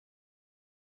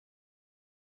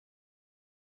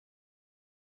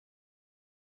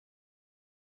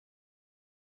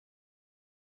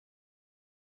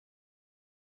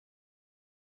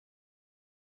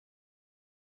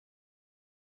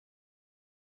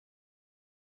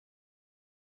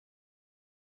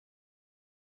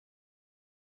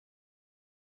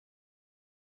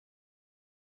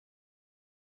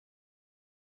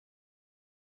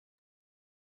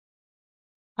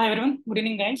Hi everyone, good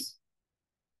evening guys.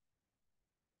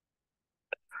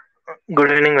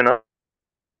 Good evening, Vinod.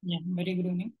 Yeah, very good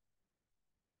evening.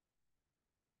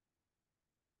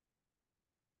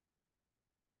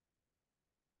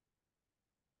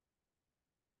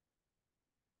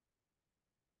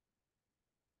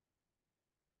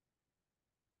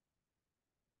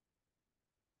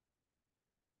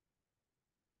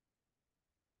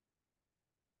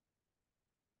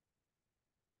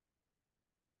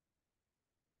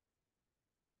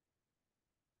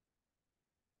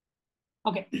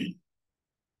 Okay,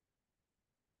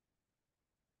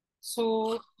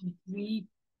 so we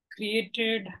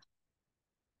created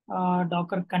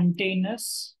Docker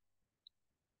containers.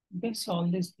 Okay, so all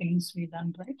these things we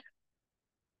done, right?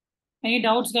 Any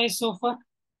doubts guys so far?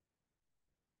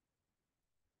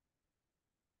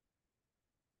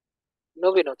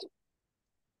 No, Vinod.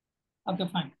 Okay,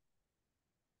 fine.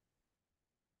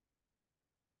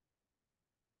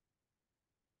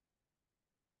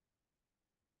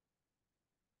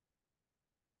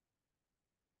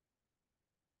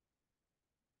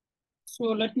 So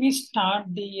let me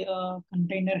start the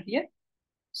container here.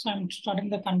 So I'm starting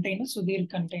the container, Sudhir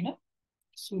container,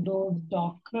 sudo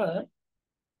docker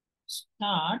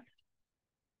start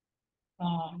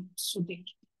Sudhir.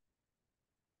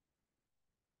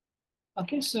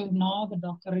 Okay, so now the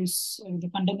Docker is, the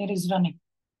container is running.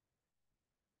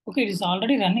 Okay, it is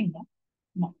already running now.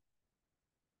 No.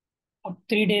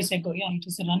 3 days ago, yeah, it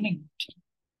is running.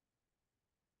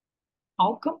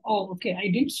 How come? Oh, okay.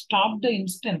 I didn't stop the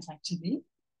instance actually.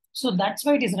 So that's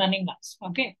why it is running us.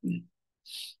 Okay.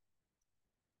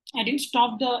 I didn't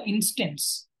stop the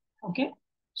instance. Okay.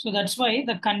 So that's why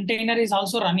the container is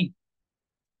also running.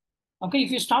 Okay. If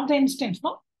you stop the instance,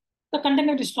 no, the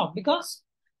container is stopped because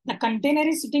the container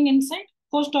is sitting inside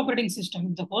host operating system.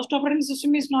 If the host operating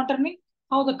system is not running,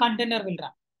 how the container will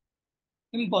run?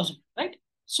 Impossible, right?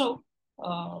 So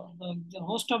the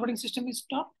host operating system is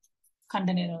stopped,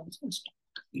 container also is stopped.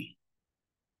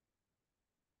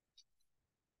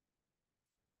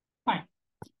 Fine.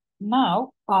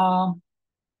 Now,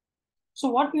 so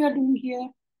what we are doing here,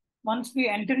 once we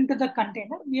enter into the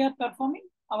container, we are performing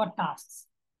our tasks.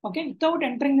 Okay, without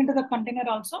entering into the container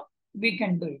also, we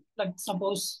can do it. Like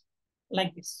suppose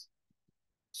like this,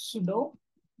 sudo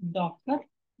docker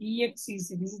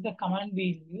exec. This is the command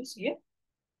we use here.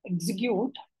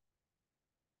 Execute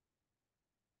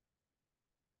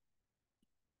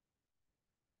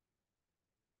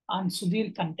on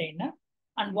Sudhir container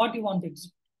and what you want to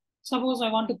execute. Suppose I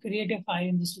want to create a file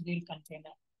in the Sudhir container.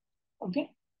 Okay,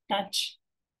 touch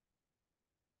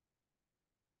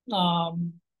where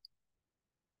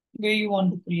you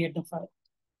want to create the file.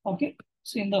 Okay,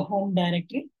 so in the home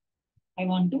directory, I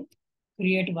want to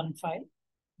create one file.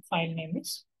 File name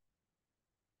is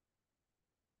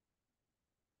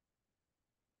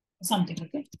something,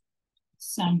 okay?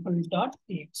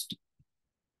 Sample.txt.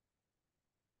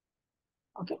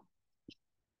 Okay.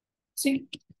 See,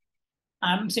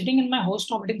 I'm sitting in my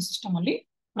host operating system only.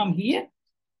 From here,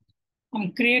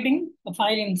 I'm creating a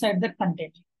file inside the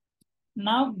container.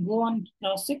 Now go on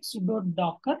classic sudo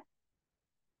docker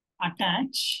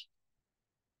attach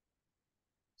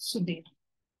Sudhir.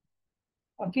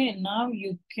 Okay, now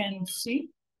you can see.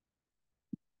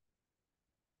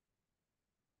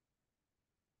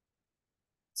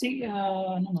 See,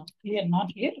 no, here,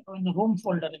 not here. In the home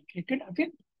folder, I created. Okay,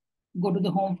 go to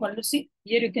the home folder. See,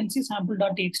 here you can see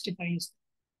sample.txt files.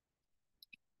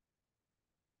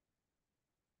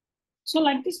 So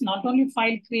like this, not only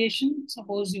file creation,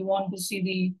 suppose you want to see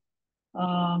the,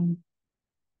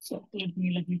 so let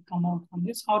me come out from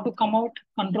this. How to come out?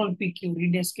 Control PQ,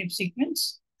 read escape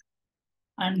sequence.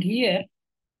 And here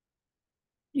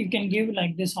you can give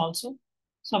like this also.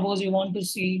 Suppose you want to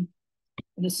see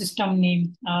the system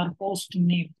name or host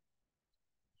name.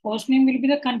 Host name will be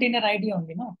the container ID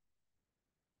only, no?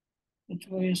 Which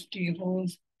was the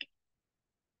host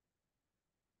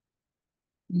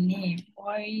name.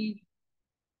 Why?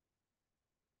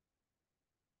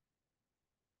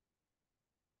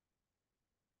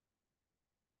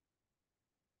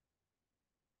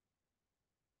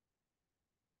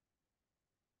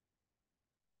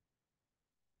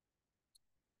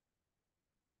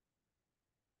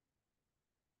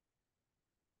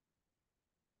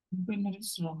 Container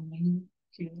is running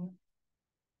here.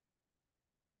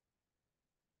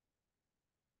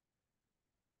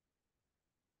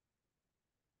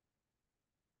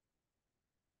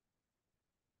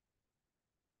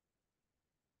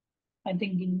 I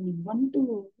think in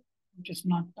Ubuntu, it is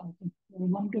not talking.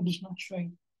 Ubuntu it is not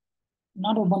showing.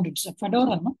 Not Ubuntu, it's a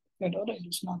Fedora, no? Fedora it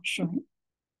is not showing.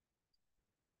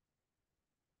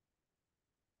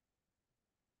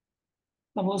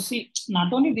 Suppose see,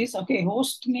 not only this, okay,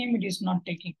 host name it is not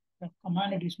taking, the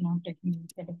command it is not taking.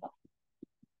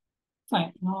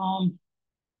 Fine.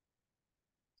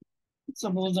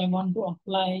 Suppose I want to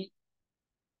apply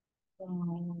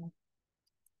on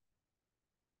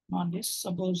this.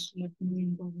 Suppose let me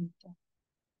go with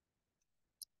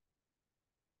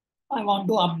I want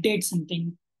to update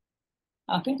something.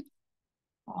 Okay.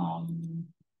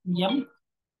 Yum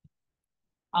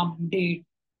update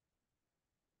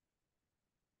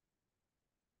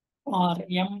or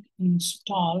yum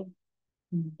install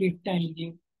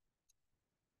detail.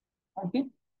 Okay.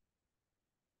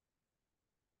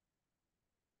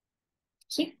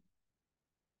 See.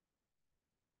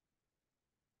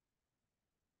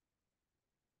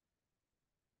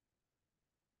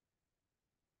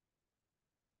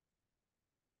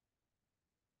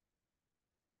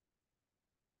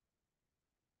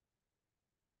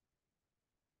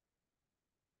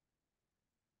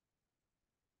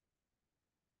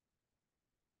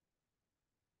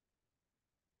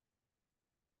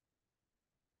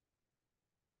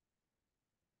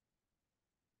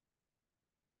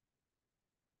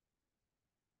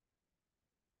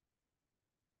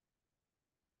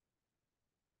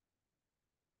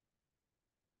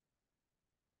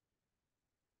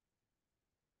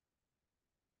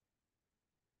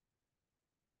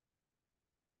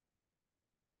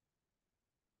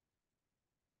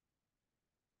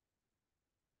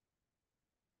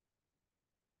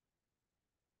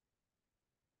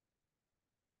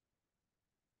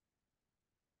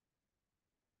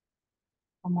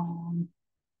 Come on.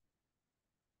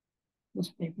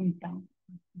 Just taking time.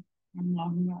 I'm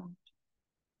logging out.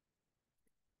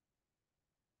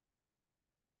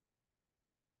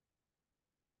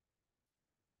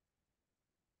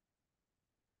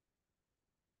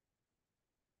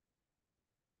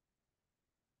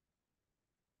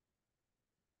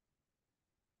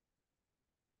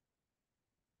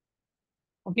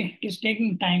 Okay, it is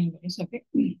taking time, guys. Okay.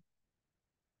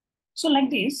 So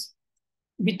like this,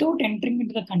 without entering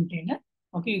into the container,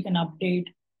 okay, you can update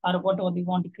or whatever you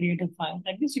want to create a file.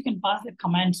 Like this, you can pass the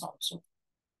commands also.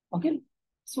 Okay.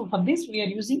 So for this, we are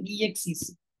using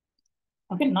exec.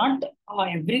 Okay, not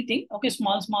everything. Okay,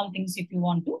 small things if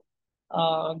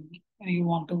uh, you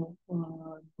want to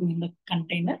do in the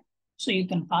container. So you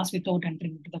can pass without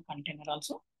entering into the container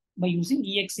also by using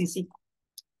exec.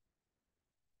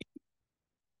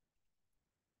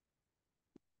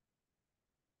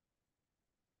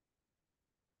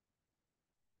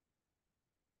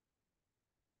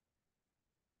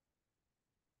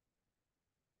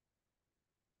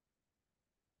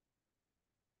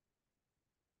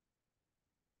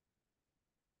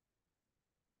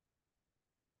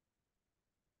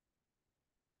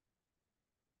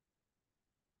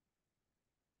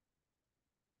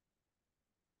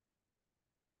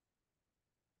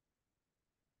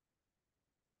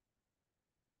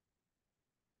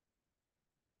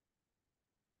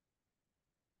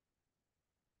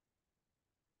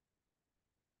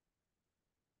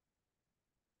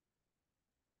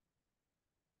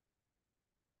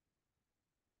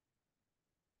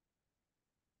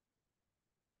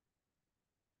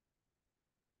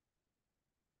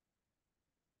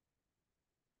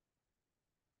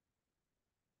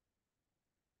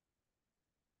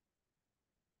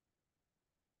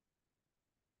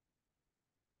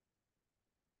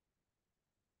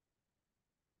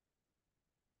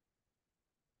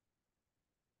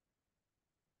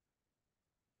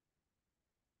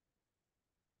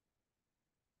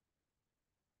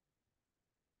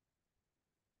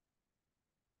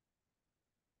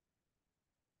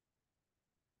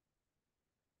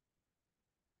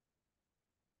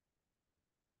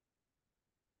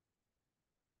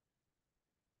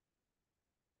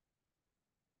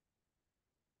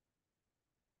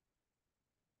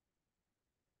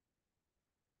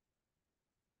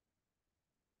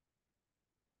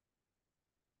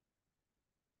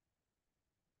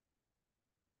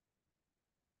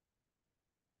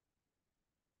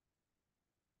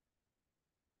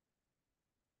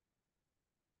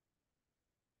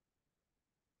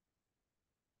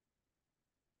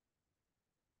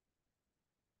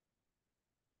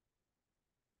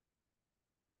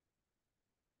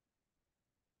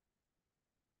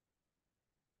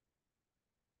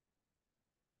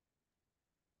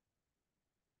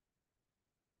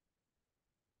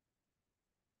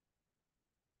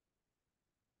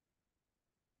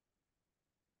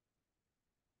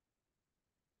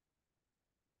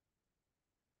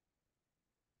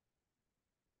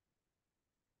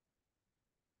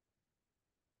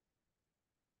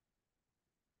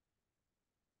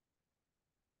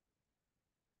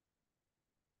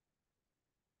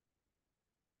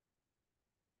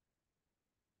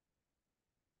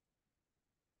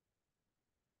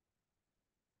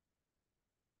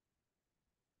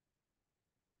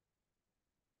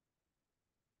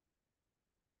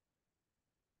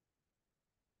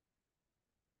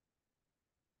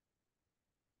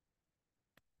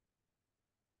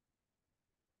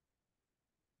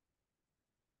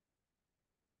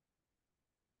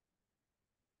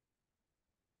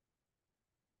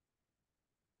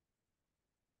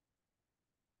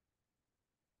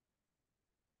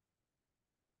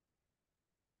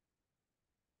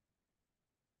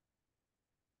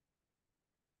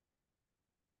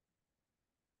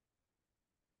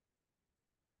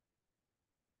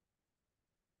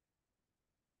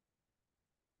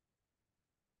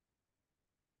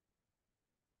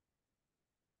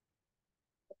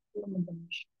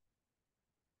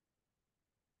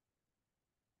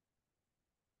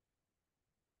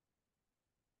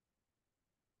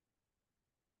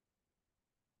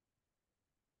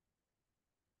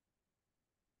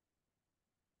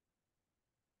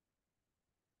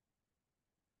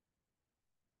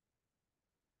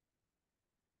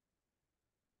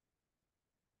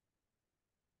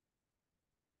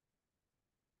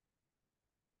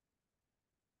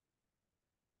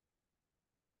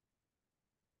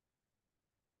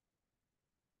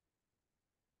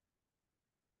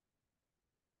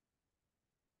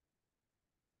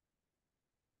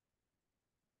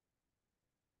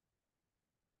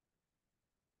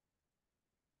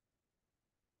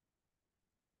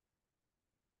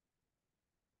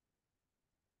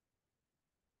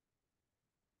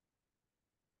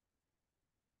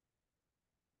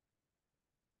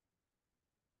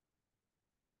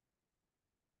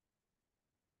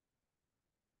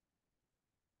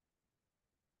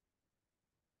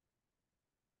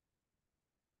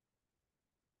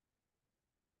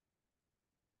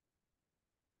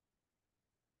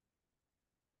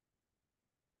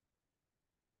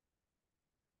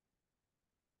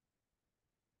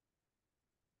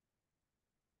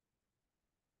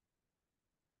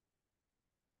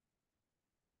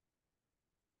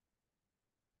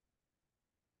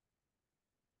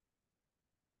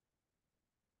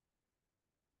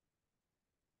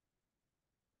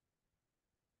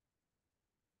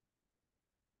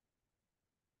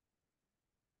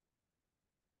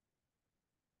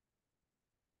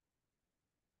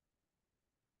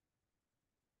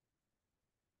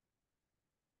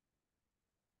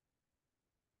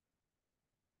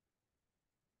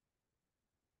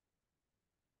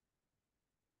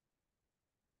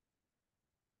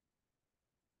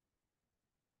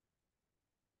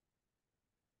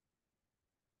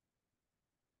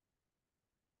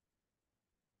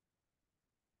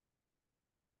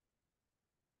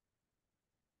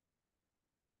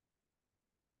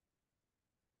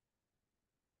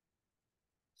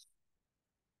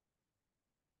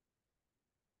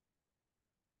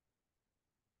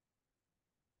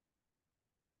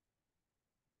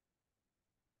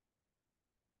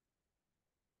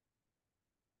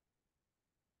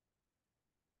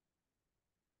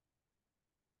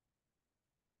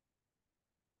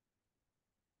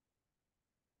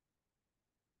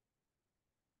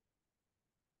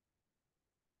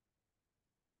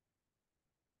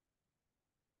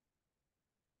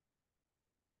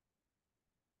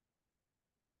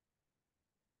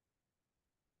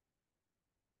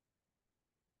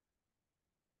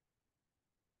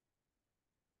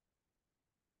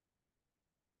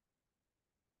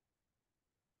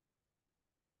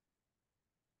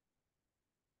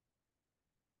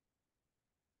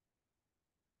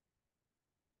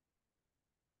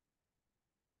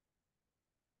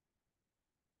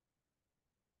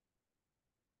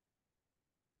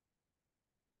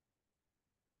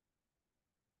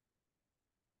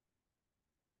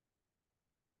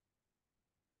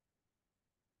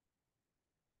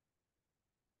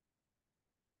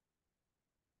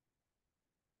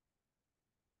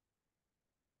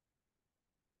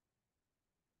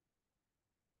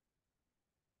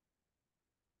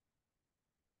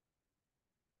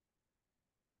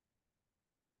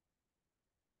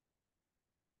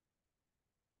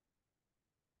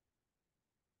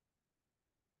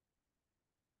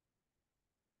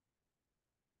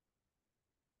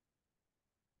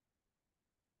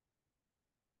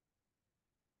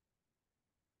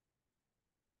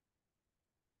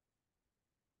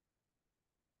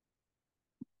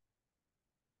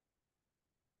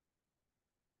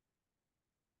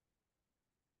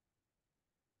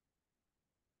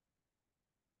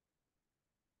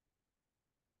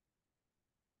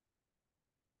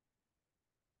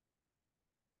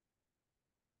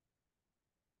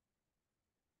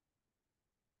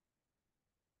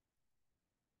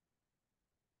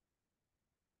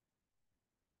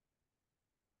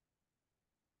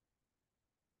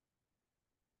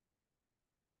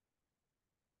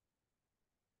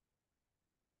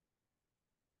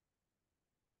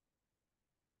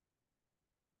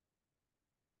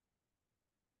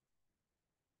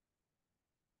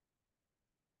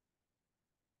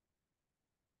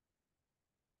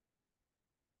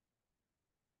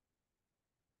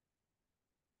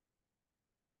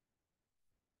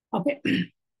 Okay.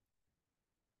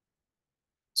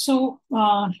 So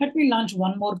let me launch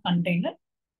one more container.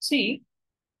 See,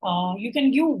 you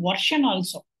can give version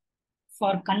also.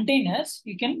 For containers,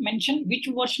 you can mention which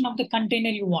version of the container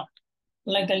you want.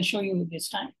 Like I'll show you this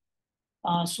time.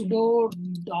 Sudo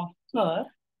docker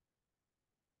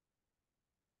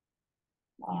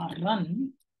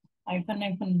run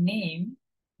hyphen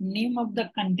name of the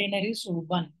container is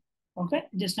one. Okay,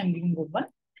 just I'm giving one.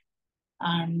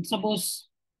 And suppose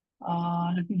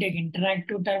let me take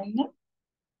interactive terminal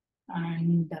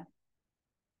and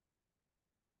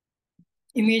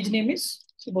image name is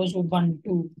suppose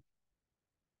Ubuntu.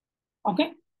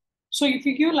 Okay. So if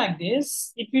you give like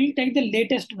this, it will take the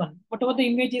latest one. Whatever the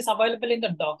image is available in the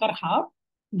Docker Hub,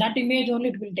 that image only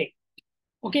it will take.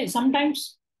 Okay.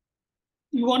 Sometimes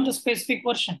you want a specific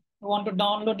version. You want to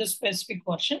download a specific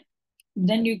version.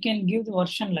 Then you can give the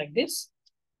version like this,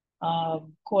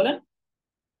 colon,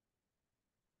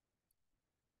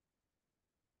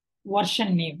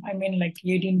 version name. I mean like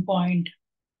 18 point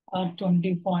or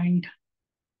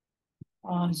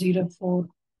 20.04,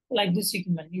 like this you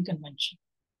can mention.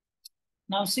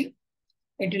 Now see,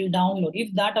 it will download.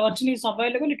 If that version is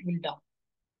available, it will download.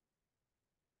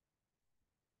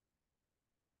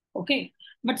 Okay.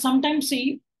 But sometimes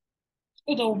see,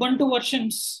 the Ubuntu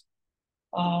versions,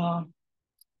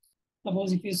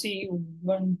 suppose if you see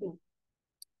Ubuntu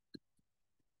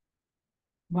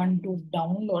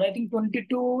download, I think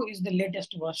 22 is the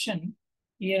latest version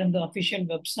here on the official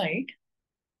website.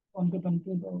 1 to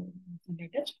 22 is the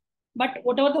latest. But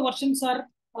whatever the versions are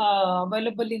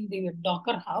available in the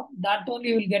Docker Hub, that only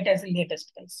you will get as the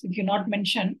latest, guys. If you not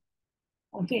mention,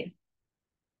 okay.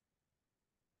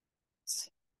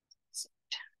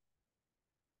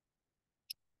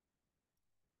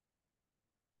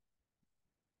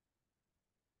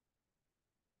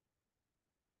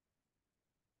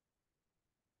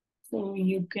 So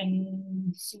you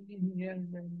can see here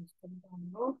the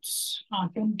downloads.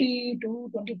 22,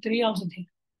 23 also there.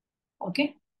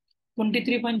 Okay.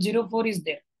 23.04 is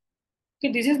there.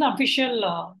 Okay, this is the official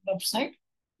website.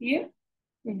 Here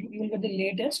you will get the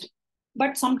latest.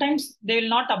 But sometimes they will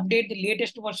not update the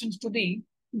latest versions to the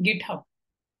GitHub.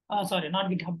 Sorry,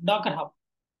 not GitHub, Docker Hub.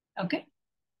 Okay.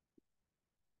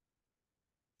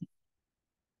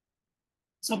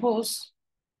 Suppose,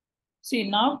 see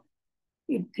now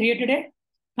it created a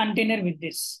container with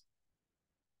this.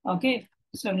 Okay,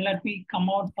 so let me come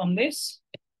out from this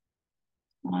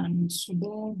and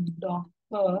sudo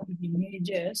docker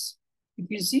images.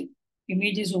 If you see,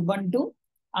 image is Ubuntu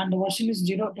and the version is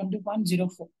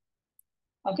 20.04.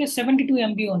 Okay, 72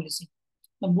 MB only. See,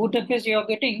 the boot case you are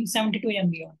getting 72 MB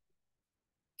only.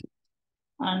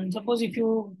 And suppose if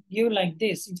you give like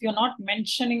this, if you're not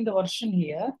mentioning the version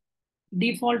here,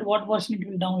 default what version it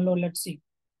will download, let's see.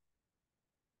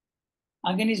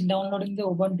 Again, is downloading the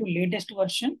Ubuntu latest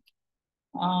version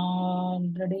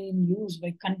already in use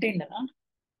by container.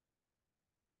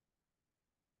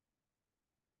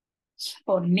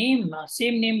 Or name,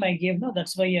 same name I gave, no,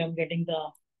 that's why I'm getting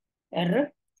the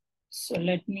error. So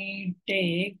let me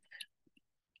take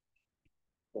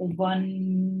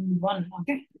one,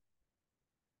 okay.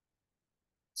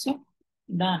 So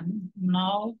done.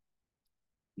 Now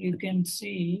you can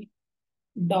see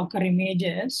Docker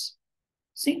images.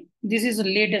 See, this is the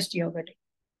latest you're getting.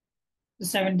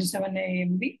 77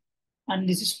 MB and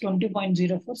this is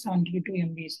 20.04, 72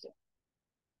 MB is there.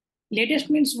 Latest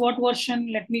means what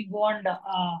version? Let me go and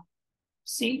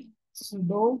see.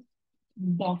 Sudo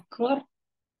docker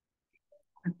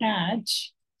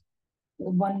attach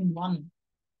 1.1.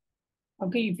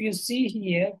 Okay, if you see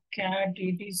here, cat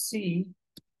etc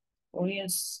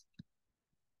os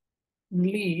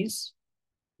release,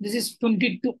 this is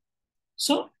 22.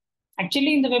 So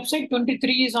actually in the website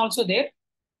 23 is also there.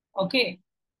 Okay,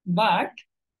 but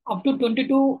up to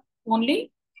 22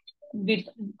 only with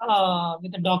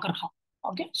the Docker Hub.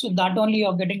 Okay, so that only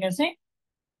you're getting as a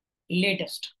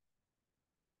latest.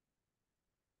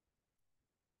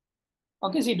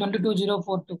 Okay, see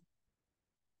 22042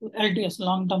 LTS,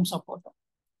 long-term support.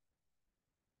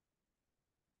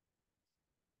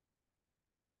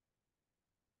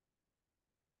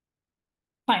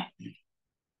 Fine.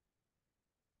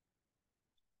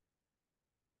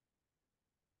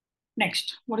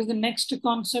 Next, what is the next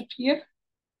concept here?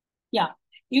 Yeah,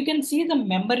 you can see the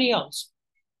memory also.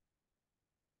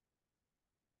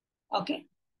 Okay,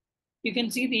 you can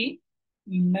see the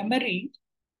memory.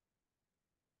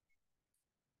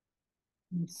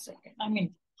 Second, I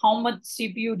mean, how much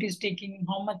CPU it is taking,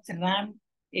 how much RAM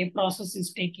a process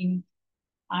is taking,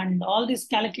 and all these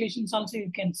calculations also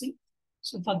you can see.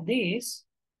 So for this,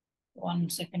 1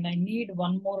 second, I need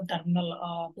one more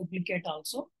terminal duplicate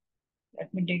also.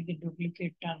 Let me take the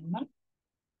duplicate terminal.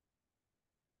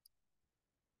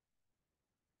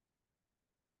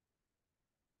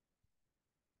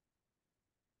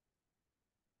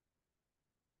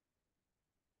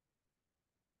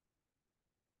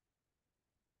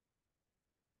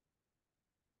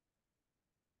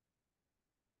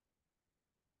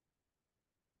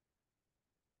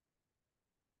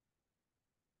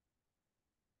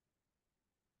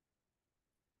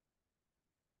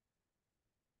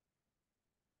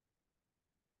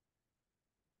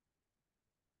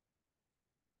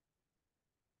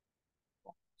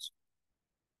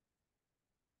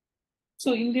 So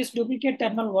in this duplicate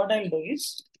terminal, what I'll do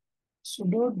is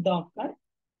sudo docker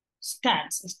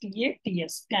stats, stats,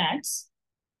 stats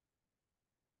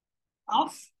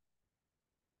of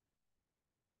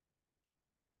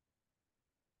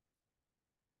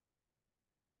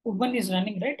Ubuntu is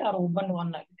running, right? Or Ubuntu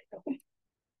 1, okay?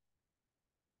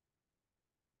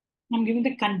 I'm giving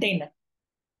the container,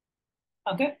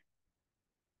 okay?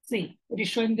 See, it is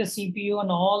showing the CPU and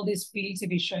all these fields,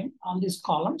 it is showing all these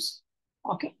columns,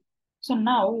 okay? So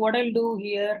now what I'll do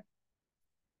here,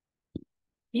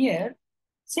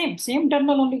 same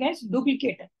terminal only, guys,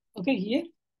 duplicate, okay? Here,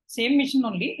 same machine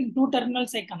only, in two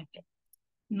terminals I connected.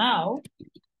 Now,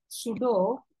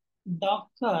 sudo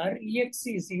docker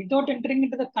exec, without entering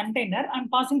into the container, I'm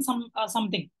passing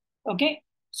something, okay?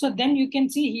 So then you can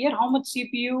see here how much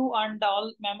CPU and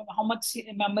all how much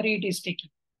memory it is taking.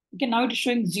 Okay, now it is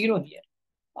showing 0 here.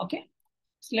 Okay,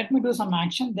 so let me do some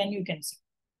action, then you can see.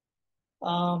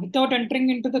 Without entering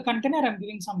into the container, I'm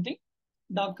giving something.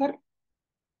 Docker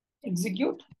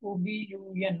execute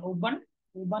ubun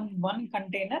 1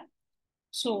 container.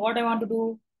 So what I want to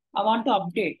do, I want to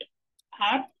update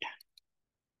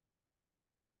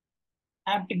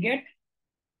apt get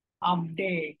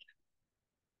update.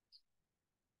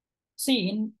 See,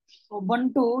 in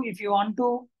Ubuntu, if you want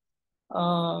to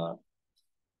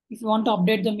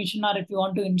update the machine or if you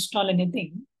want to install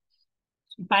anything,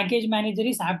 package manager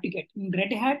is apt-get. In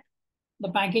Red Hat, the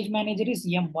package manager is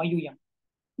yum.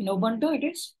 In Ubuntu, it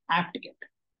is apt-get.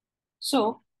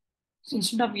 So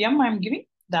instead of yum, I'm giving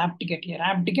the apt-get here.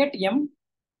 Apt-get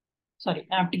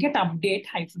apt-get update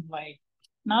 -y.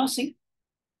 Now see,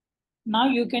 now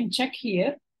you can check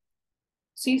here.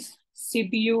 See,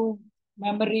 CPU,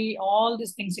 memory, all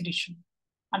these things it is shown.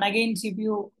 And again,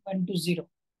 CPU went to 0.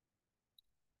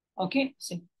 Okay,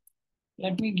 see,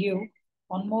 let me give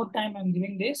one more time. I'm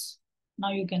giving this.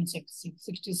 Now you can see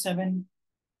 67.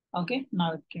 Okay,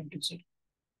 now it came to 0.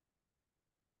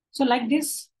 So like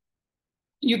this,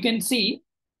 you can see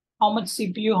how much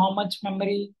CPU, how much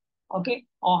memory, okay,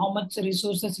 or how much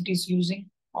resources it is using.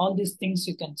 All these things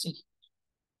you can see.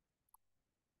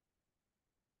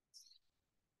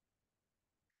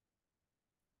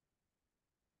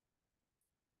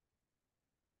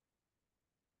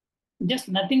 Just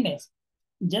nothing else.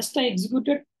 Just I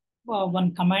executed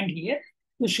one command here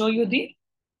to show you the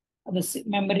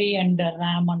memory and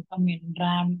RAM and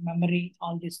RAM, memory,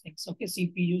 all these things. Okay,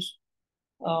 CPUs,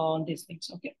 all these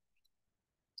things. Okay.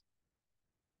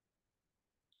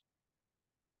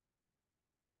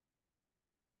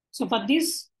 So for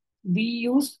this, we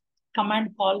use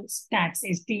command called stats,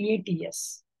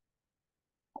 stats.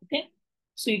 Okay.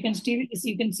 So you can see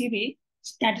the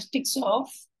statistics of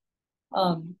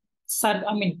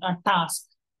task,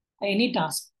 any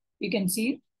task. You can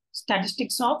see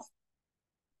statistics of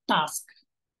task.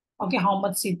 Okay, how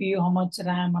much CPU, how much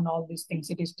RAM, and all these things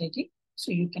it is taking.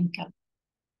 So you can calculate.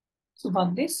 So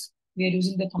for this, we are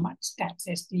using the command stats,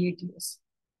 stats,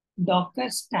 docker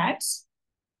stats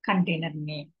container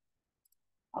name.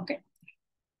 Okay.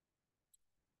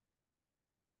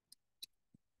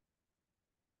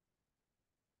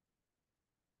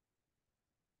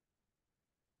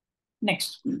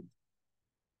 Next.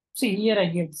 See here I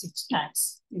get 6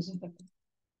 stats. This is the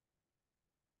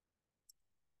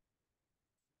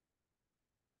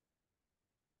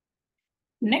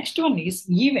next one is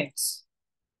events.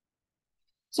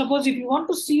 Suppose if you want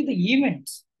to see the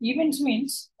events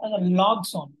means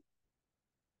logs on.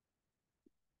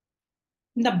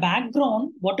 In the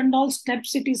background, what and all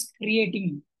steps it is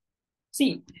creating.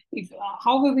 See, if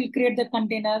how we will create the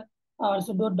container,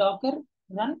 sudo docker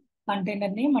run container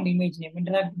name and image name,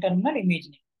 interact terminal image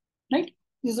name, right?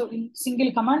 This is a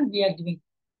single command we are giving.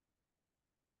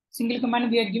 Single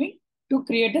command we are giving to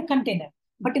create a container.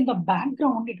 But in the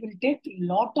background, it will take a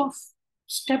lot of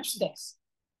steps there.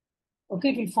 Okay,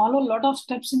 it will follow a lot of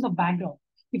steps in the background.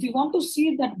 If you want to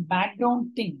see that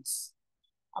background things,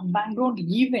 background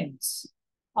events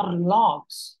or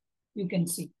logs, you can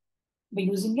see by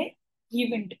using a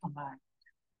event command.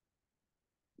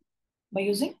 By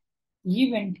using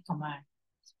event command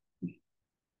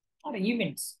or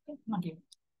events, not event.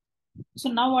 So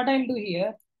now what I'll do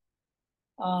here,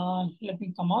 let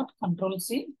me come out, Control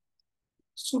C,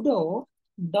 sudo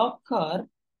docker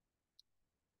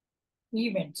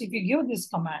events. If you give this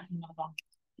command,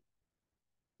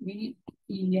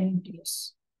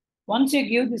 VmTutes. Once you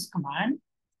give this command,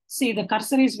 see the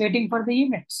cursor is waiting for the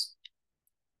events.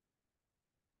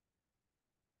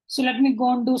 So let me go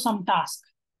and do some task.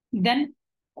 Then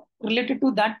related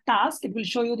to that task, it will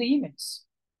show you the events.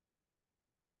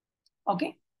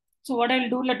 Okay. So what I'll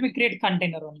do, let me create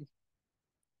container only.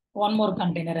 one more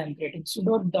container I'm creating.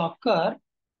 Sudo docker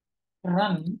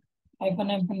run -"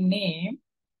 name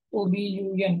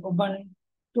obun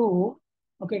ubuntu.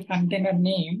 Okay, container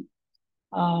name.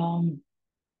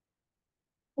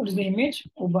 What is the image?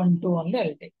 Ubuntu only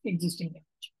I'll take existing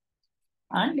image.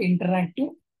 And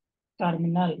interactive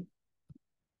terminal.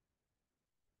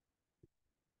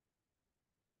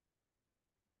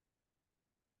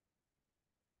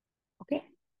 Okay.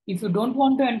 If you don't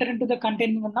want to enter into the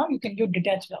container now, you can give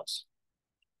detached also.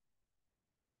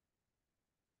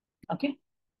 Okay.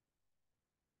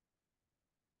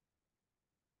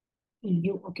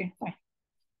 Okay, fine.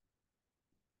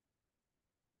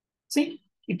 See,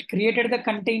 it created the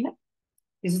container.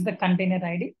 This is the container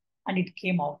ID and it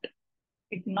came out.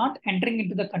 It not entering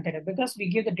into the container because we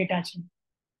give the detachment.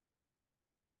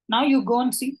 Now you go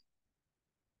and see.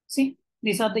 See,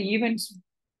 these are the events.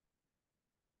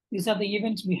 These are the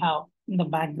events we have in the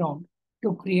background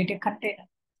to create a container.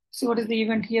 So what is the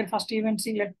event here? First event,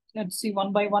 see, let's see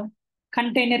one by one.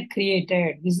 Container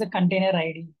created. This is the container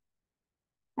ID.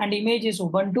 And image is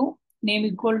Ubuntu. Name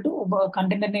equal to,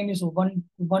 container name is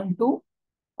Ubuntu.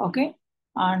 Okay.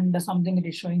 And something it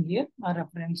is showing here, a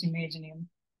reference image name.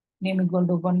 Name equal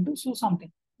to Ubuntu. So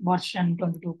something. Version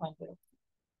 22.0.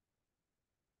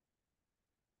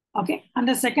 Okay. And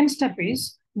the second step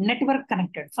is network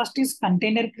connected. First is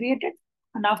container created.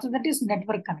 And after that is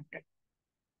network connected.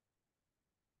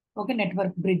 Okay,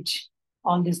 network bridge,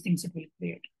 all these things it will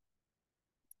create.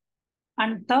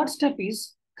 And third step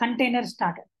is container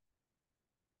started.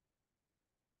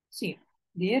 See,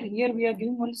 here we are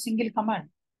giving only single command,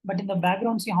 but in the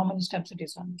background, see how many steps it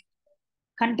is on.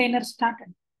 Container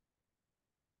started.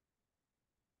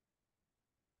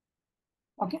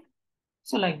 Okay,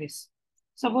 so like this.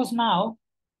 Suppose now,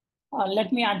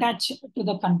 let me attach to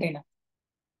the container.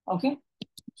 Okay,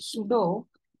 sudo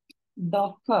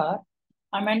docker,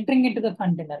 I'm entering into the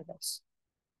container, guys.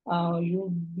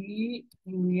 ubun2,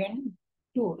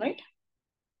 right?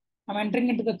 I'm entering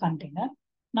into the container.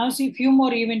 Now see few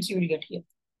more events you will get here.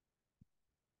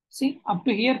 See up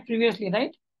to here previously,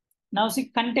 right? Now see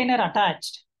container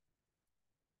attached,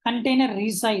 container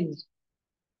resized,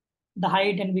 the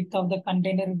height and width of the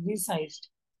container is resized.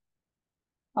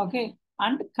 Okay,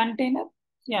 and container,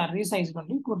 yeah, resized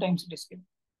only 2 times it is given.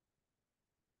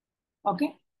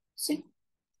 Okay, see.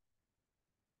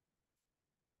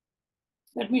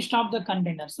 Let me stop the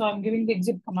container. So I'm giving the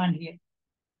exit command here.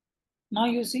 Now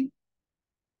you see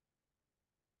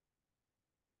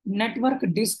network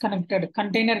disconnected,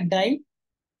 container die.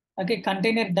 Okay,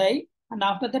 container die, and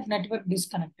after that network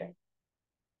disconnected.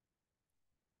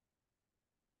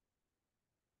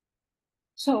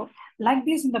 So like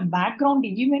this in the background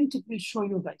event, it will show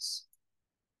you guys.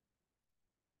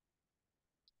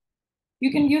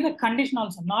 You can give the condition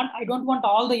also. Not, I don't want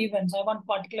all the events. I want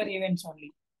particular events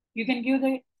only. You can give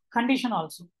the condition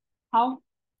also. How?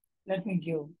 Let me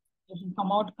give. Let me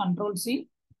come out, Control C.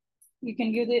 You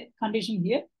can give the condition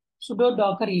here. Sudo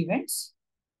docker events.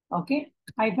 Okay.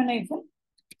 -"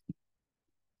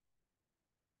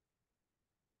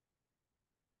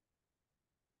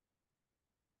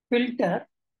 filter.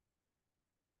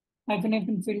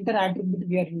 -" filter attribute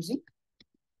we are using.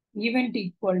 Event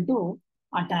equal to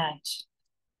attach.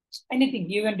 Anything.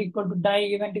 Event equal to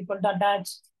die. Event equal to attach.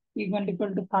 Event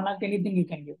equal to connect. Anything you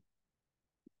can give.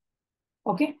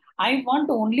 Okay, I want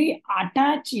only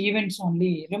attach events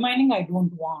only. Remaining, I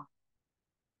don't want.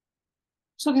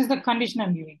 So this is the condition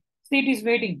I'm giving. See, it is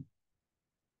waiting.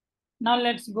 Now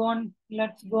let's go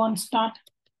on start.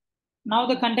 Now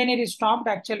the container is stopped.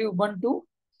 Actually, Ubuntu.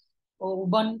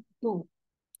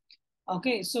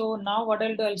 Okay, so now what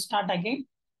I'll do, I'll start again.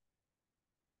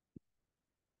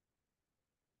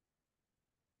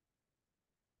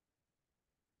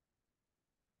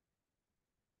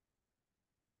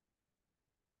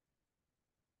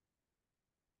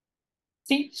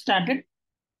 See, started.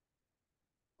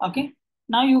 Okay,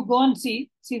 now you go and see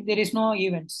there is no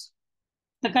events.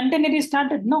 The container is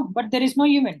started, no, but there is no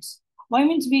events. Why?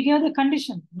 Means we give the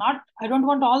condition, not, I don't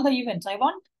want all the events. I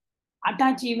want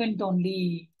attach event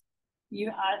only.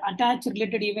 Attach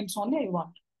related events only I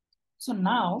want. So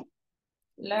now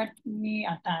let me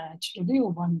attach to the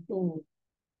Ubuntu.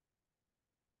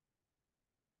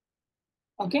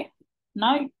 Okay,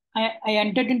 now I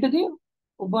entered into the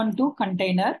Ubuntu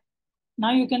container.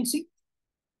 Now you can see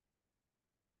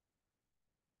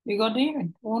we got the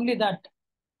event, only that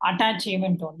attach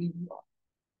event only.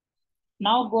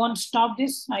 Now go and stop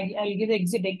this. I'll give the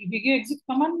exit. If you give exit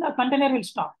command, the container will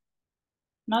stop.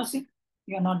 Now see,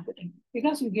 you are not getting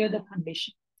because you gave the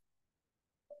condition.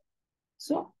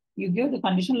 So you give the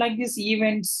condition like this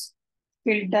events.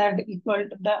 filtered equal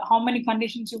to the how many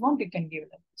conditions you want, you can give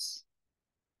like this.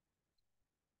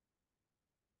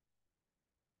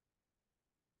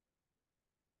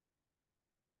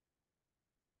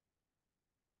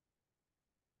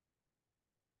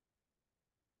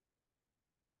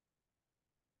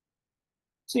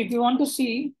 So if you want to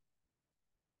see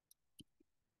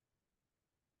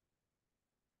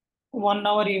 1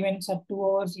 hour events or 2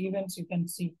 hours events, you can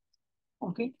see.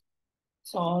 Okay.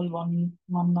 So all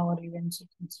one hour events you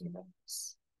can see like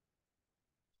this.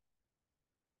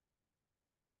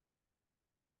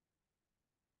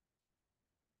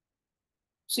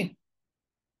 See.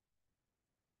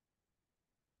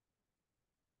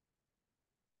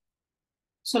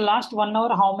 So last 1 hour,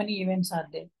 how many events are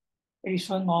there? It is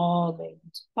showing all the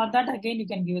events. For that, again, you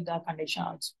can give the condition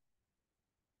also.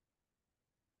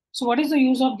 So what is the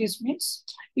use of this means?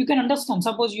 You can understand,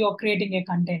 suppose you are creating a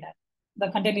container.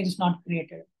 The container is not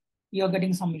created. You are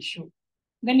getting some issue.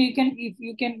 Then you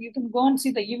can go and see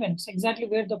the events, exactly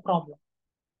where the problem.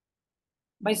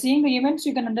 By seeing the events,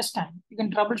 you can understand. You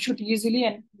can troubleshoot easily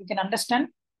and you can understand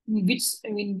in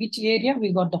which area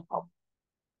we got the problem.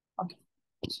 Okay.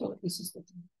 So this is the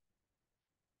thing.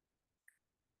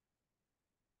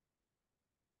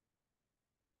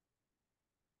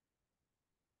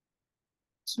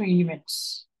 So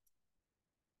events.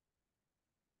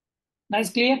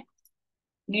 Nice, clear?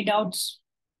 Any doubts?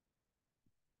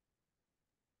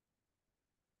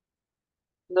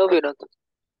 No, Vinod.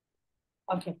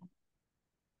 Okay.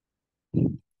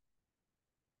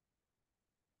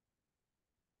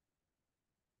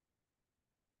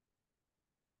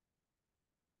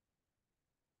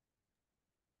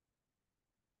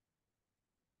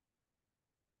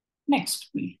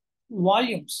 Next,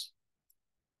 volumes.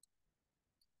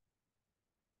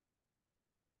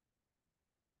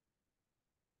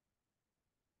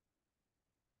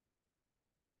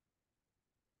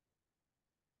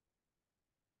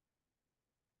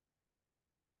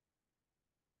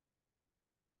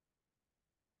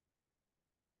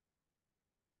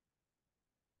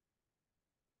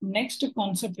 Next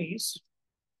concept is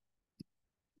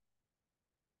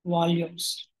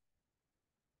volumes.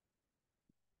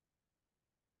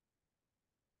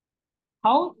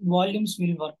 How volumes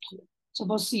will work here?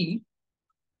 Suppose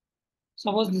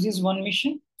this is one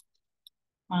machine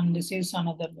and this is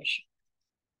another machine.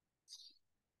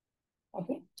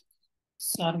 Okay.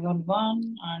 Server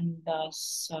 1 and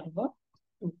server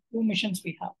 2. Two machines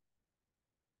we have.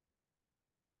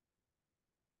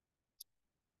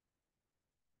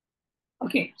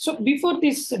 Okay, so before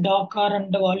this Docker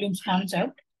and the volumes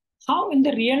concept, how in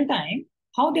the real time,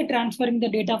 how they transferring the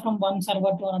data from one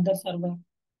server to another server?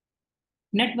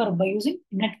 Network, by using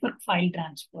network file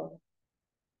transfer.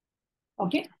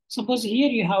 Okay, suppose here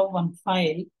you have one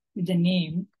file with the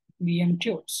name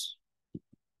VmTutes.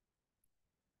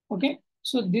 Okay,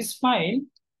 so this file,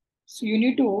 so you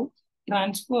need to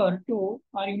transfer to,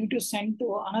 or you need to send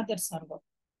to another server.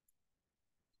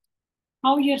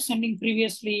 How you are sending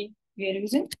previously? We are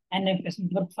using NFS,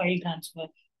 network file transfer.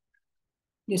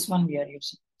 This one we are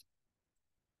using.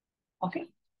 Okay.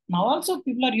 Now also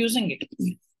people are using it.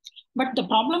 But the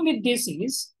problem with this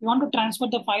is you want to transfer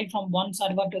the file from one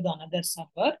server to the another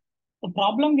server. The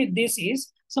problem with this is,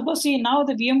 suppose see now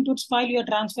the VmTools file you are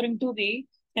transferring to the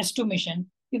S2 machine.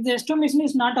 If the S2 machine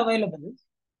is not available,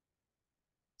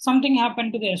 something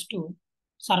happened to the S2,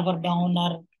 server down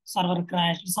or server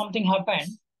crashed, something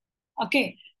happened.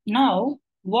 Okay. Now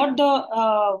what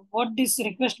this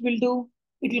request will do?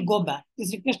 It will go back.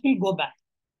 This request will go back,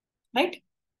 right?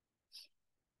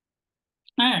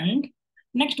 And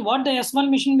next, what the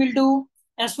S1 machine will do?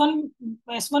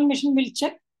 S1 machine will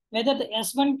check whether the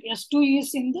S2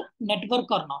 is in the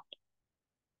network or not.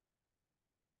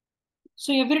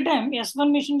 So every time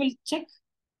S1 machine will check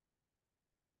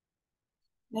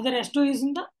whether S2 is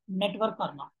in the network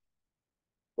or not.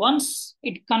 Once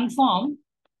it confirms,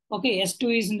 okay,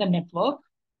 S2 is in the network,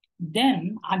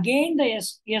 then again the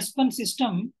S1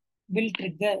 system will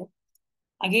trigger.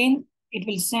 Again, it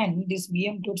will send this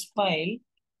VmTools file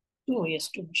to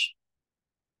S2 machine.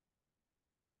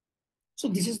 So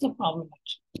this is the problem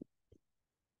actually.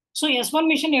 So S1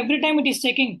 machine, every time it is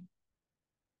checking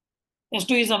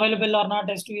S2 is available or not,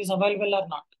 S2 is available or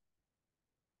not.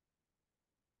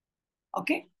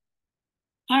 Okay.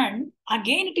 And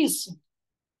again it is,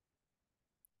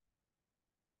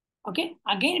 okay,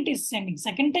 again it is sending,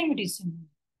 second time it is sending.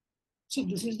 So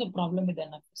this is the problem with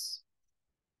NFS.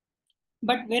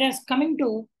 But whereas coming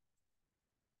to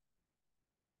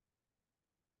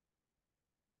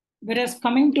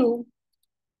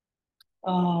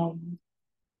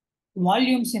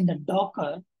volumes in the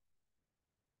Docker,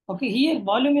 Okay, here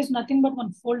volume is nothing but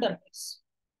one folder.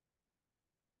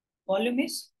 Volume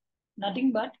is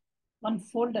nothing but one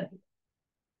folder.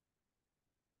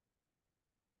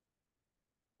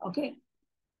 Okay.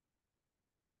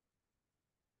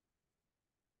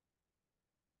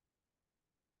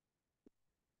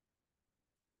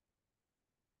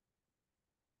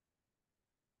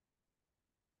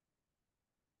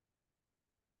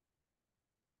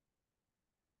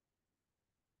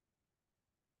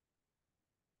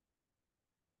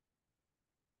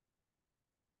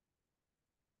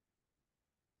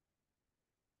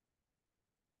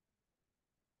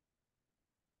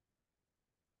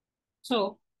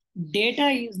 So data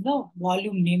is the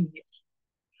volume name here.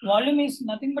 Volume is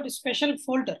nothing but a special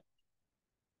folder.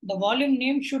 The volume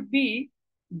name should be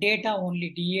data only,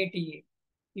 DATA.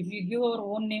 If you give our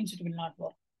own names, it will not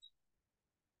work.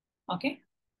 Okay.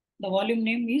 The volume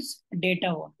name is data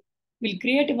only. We'll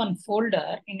create one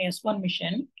folder in S1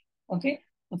 mission. Okay.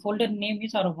 The folder name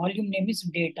is, or volume name is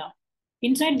data.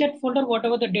 Inside that folder,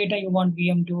 whatever the data you want,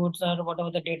 VmTutes or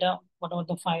whatever the data, whatever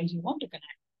the files you want, you can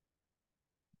add.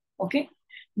 Okay.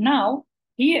 Now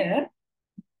here,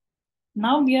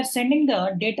 now we are sending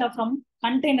the data from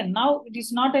container. Now it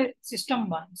is not a system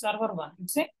one, server one.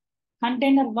 It's a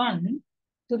container one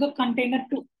to the container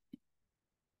two.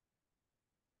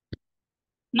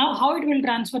 Now how it will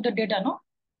transfer the data? No,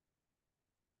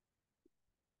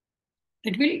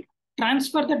 it will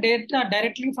transfer the data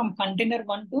directly from container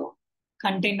one to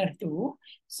container two.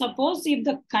 Suppose if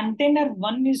the container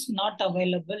one is not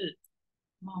available,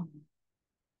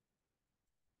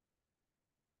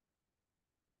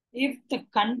 if the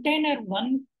container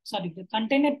one, sorry, the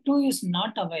container two is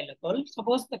not available,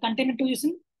 suppose the container two is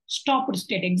in stopped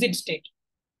state, exit state,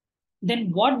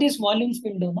 then what these volumes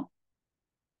will do? No?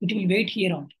 It will wait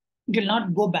here only. It will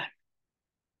not go back.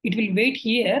 It will wait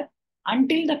here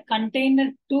until the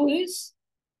container two is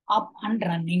up and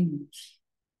running.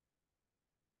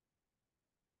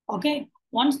 Okay.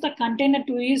 Once the container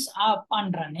two is up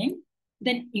and running,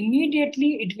 then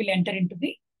immediately it will enter into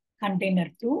the container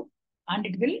two and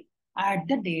it will add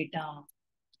the data.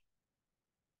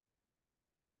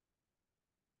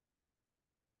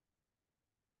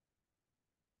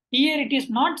 Here it is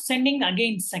not sending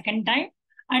again second time,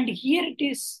 and here it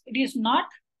is not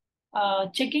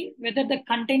checking whether the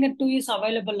container 2 is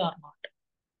available or not.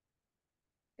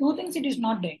 Two things it is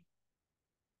not doing.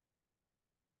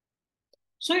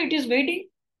 So it is waiting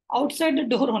outside the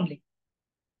door only.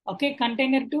 Okay,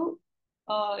 container 2,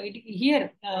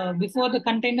 before the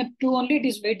container 2 only it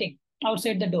is waiting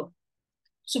outside the door.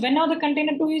 So when now the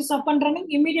container 2 is up and running,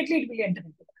 immediately it will enter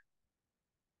into that.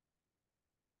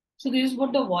 So this is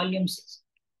what the volume says.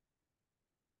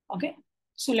 Okay,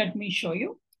 so let me show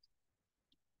you.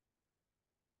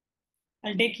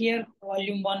 I'll take here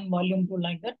volume 1, volume 2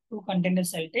 like that, 2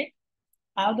 containers I'll take.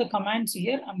 I have the commands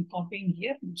here. I'm copying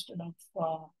here instead of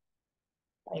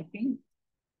typing.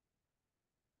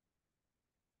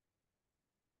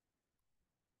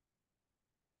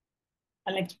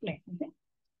 I'll explain. Okay.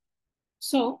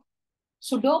 So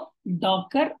sudo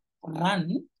docker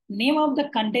run. Name of the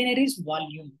container is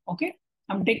volume. Okay.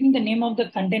 I'm taking the name of the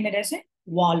container as a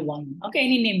vol1. Okay.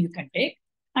 Any name you can take.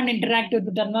 And interactive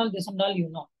to terminal, this and all you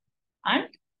know. And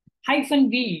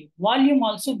 -v volume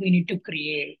also we need to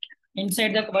create.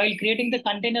 Inside the, while creating the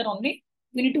container only,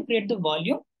 we need to create the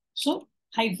volume. So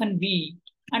 -v.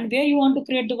 And where you want to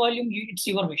create the volume, it's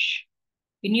your wish.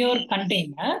 In your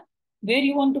container, where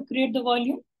you want to create the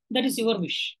volume, that is your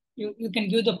wish. You can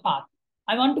give the path.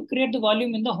 I want to create the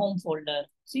volume in the home folder.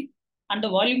 See, and the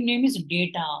volume name is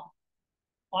data.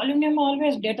 Volume name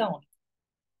always data only.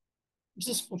 It's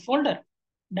a folder,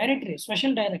 directory,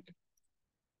 special directory.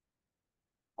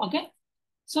 Okay.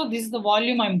 So this is the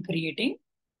volume I'm creating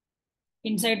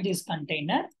inside this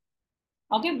container.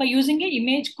 Okay, by using an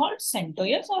image called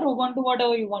CentOS or Ubuntu,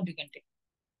 whatever you want, you can take.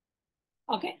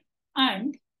 Okay,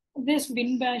 and this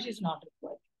bin bash is not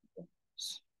required.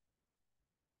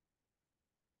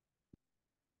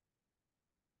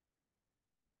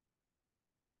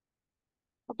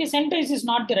 Okay, CentOS is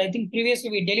not there. I think previously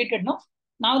we deleted, no?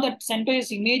 Now that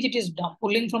CentOS image, it is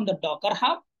pulling from the Docker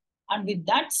Hub. And with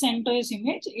that CentOS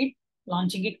image, it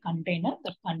launching a container.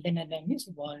 The container name is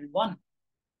vol1.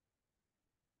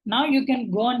 Now you can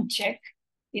go and check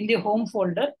in the home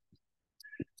folder.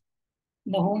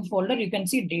 In the home folder, you can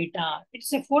see data.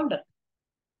 It's a folder.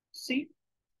 See,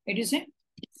 it is a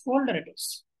folder. It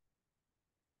is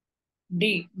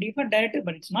D for directory,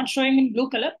 but it's not showing in blue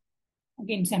color.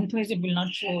 Okay, in CentOS it will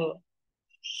not show.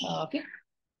 Okay,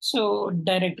 so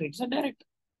directory. It's a directory.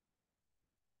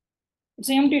 It's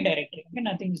an empty directory. Okay,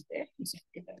 nothing is there. It's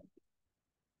empty directory.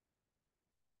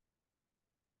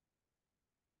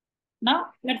 Now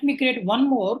let me create one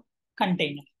more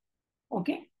container.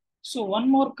 Okay. So one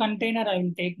more container I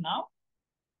will take now.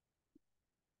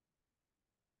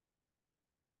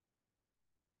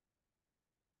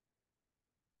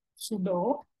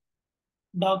 Sudo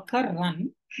docker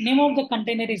run. Name of the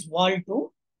container is wall2.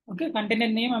 Okay. Container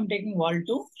name I'm taking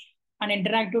wall2 and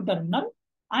interactive terminal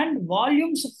and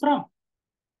volumes from.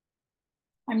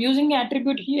 I'm using an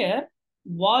attribute here.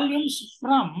 Volumes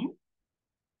from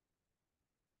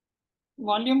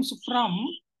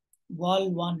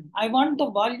wall1. I want the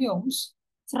volumes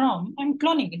from. I'm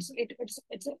cloning. It's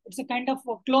a kind of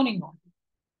a cloning one.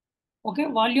 Okay,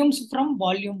 volumes from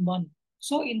volume1.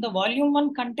 So in the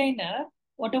volume1 container,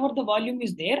 whatever the volume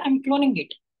is there, I'm cloning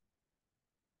it.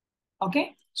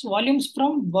 Okay, so volumes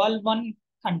from vol1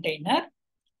 container,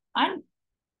 and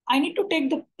I need to take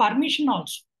the permission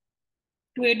also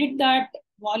to edit that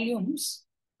volumes.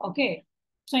 Okay,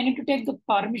 so I need to take the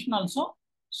permission also.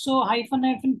 So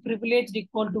hyphen privileged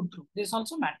equal to true. This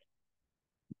also matters.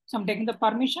 So I'm taking the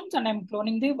permissions and I'm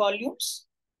cloning the volumes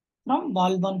from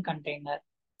vol1 container.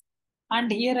 And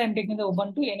here I'm taking the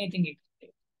Ubuntu anything it can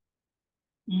take.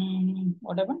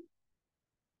 Whatever.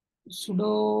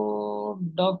 Sudo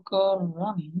docker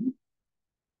run.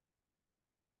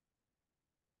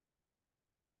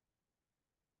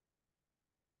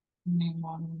 Name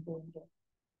on the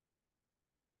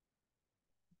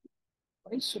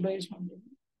why sudo is not doing.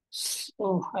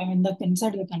 Oh, I'm in the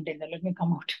inside the container. Let me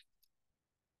come out.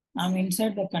 I'm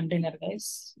inside the container,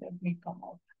 guys. Let me come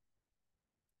out.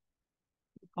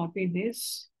 Copy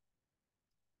this.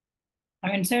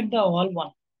 I'm inside the wall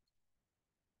one.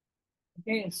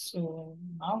 Okay, so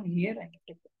now here I get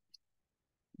it.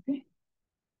 Okay,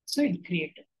 so it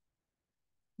created.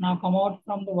 Now come out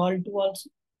from the wall two also.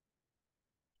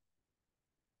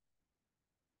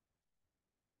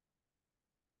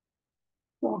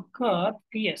 Docker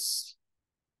PS.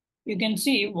 You can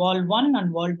see wall one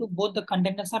and wall two, both the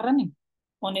containers are running.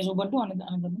 One is Ubuntu, one is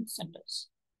another is CentOS.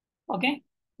 Okay,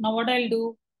 now what I'll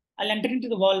do, I'll enter into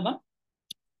the wall one.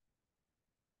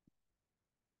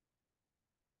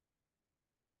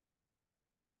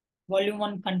 Volume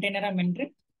one container I'm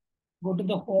entering. Go to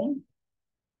the home,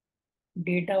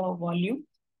 data volume.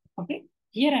 Okay,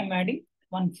 here I'm adding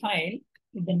one file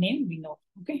with the name we know.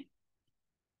 Okay,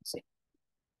 so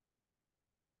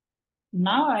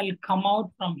now I'll come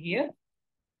out from here.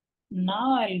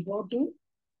 Now I'll go to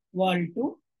wall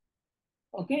two.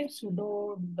 Okay,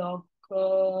 sudo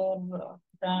docker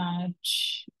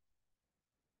patch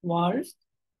wall2.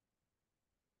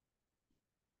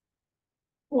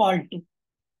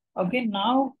 Okay,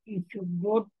 now if you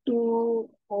go to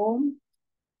home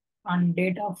and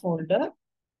data folder,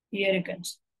 here you can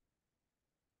see.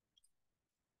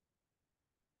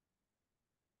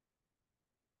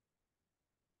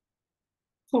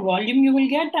 So volume you will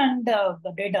get and the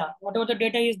data, whatever the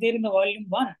data is there in the volume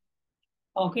one.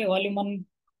 Okay, volume one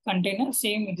container,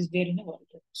 same it is there in the volume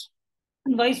two.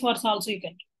 And vice versa also you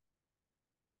can.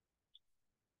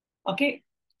 Okay,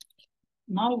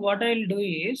 now what I'll do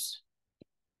is,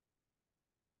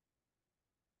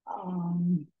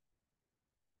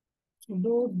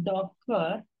 sudo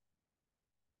docker,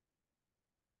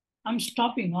 I'm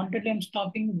stopping, until I'm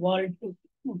stopping wall two.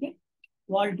 Okay,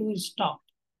 wall two is stopped.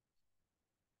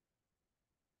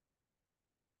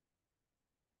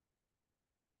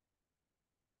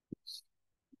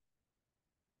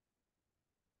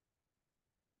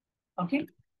 Okay,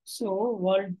 so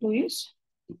wall two is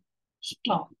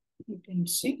stopped. You can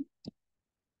see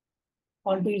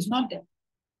wall two is not there.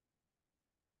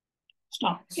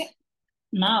 Stop. Okay,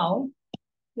 now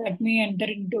let me enter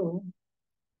into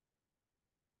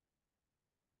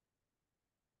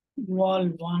wall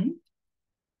one.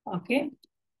 Okay,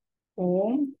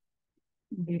 home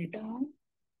data.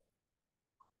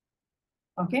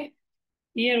 Okay,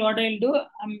 here what I'll do,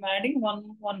 I'm adding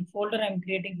one folder I'm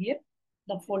creating here.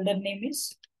 The folder name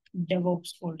is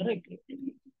DevOps folder I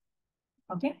created.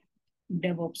 Okay,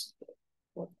 DevOps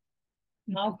folder.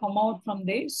 Now come out from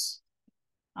this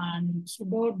and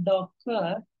sudo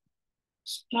docker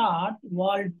start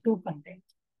wall two container.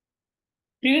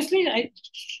 Previously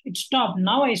it stopped.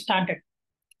 Now I started.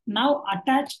 Now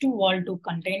attach to wall two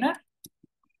container.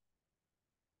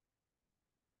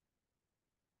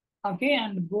 Okay,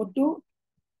 and go to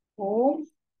home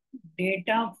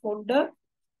data folder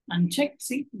and check.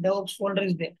 See, DevOps folder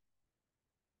is there.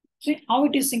 See how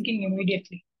it is syncing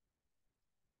immediately.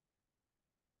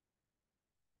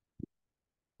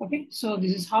 Okay, so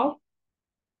this is how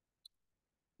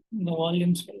the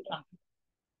volumes will run.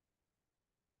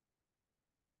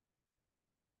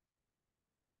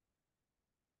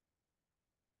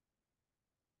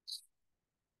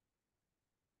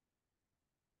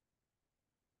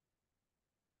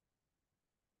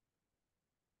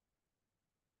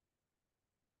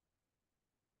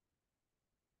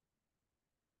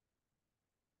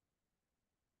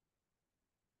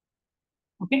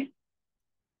 Okay.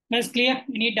 That's clear.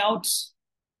 Any doubts?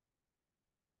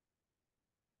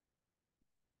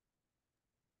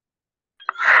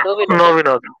 No, we No, noted.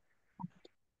 Vinod.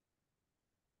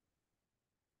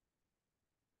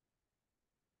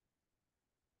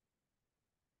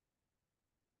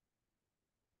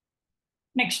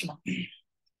 Next one.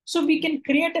 So we can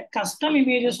create a custom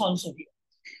images also here.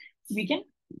 We can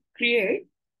create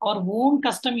our own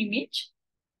custom image.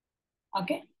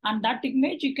 Okay, and that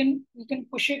image you can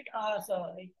push it as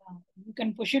you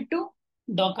can push it to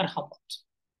Docker Hub.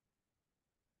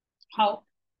 How?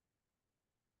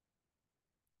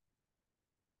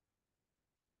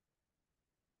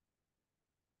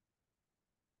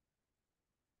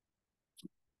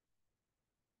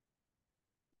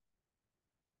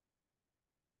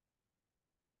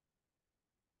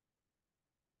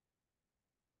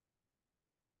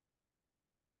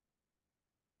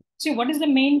 See, what is the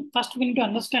main, first we need to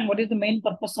understand what is the main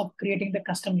purpose of creating the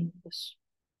custom images.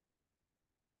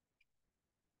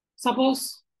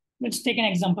 Suppose, let's take an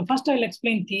example. First, I will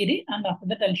explain theory and after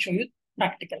that I'll show you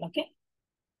practical, okay?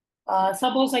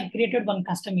 Suppose I created one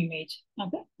custom image,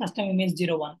 okay? Custom image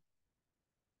 01.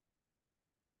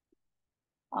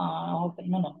 Okay,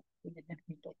 no. Let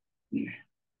me talk.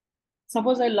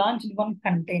 Suppose I launched one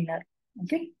container,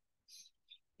 okay?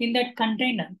 In that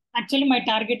container, actually my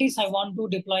target is I want to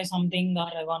deploy something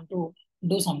or I want to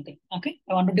do something, okay?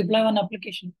 I want to deploy one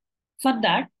application. For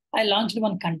that, I launched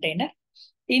one container.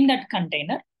 In that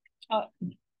container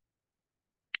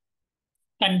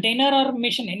or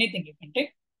mission, anything you can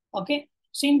take, okay?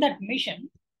 So in that mission,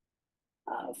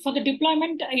 for the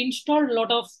deployment, I installed a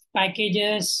lot of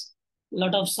packages, a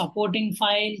lot of supporting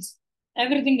files,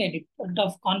 everything I did, a lot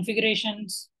of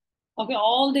configurations. Okay,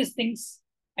 all these things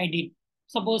I did.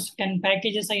 Suppose 10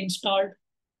 packages I installed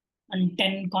and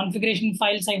 10 configuration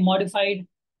files I modified.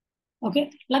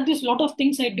 Okay, like this, lot of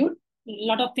things I did,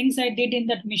 lot of things I did in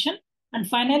that mission. And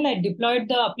finally, I deployed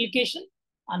the application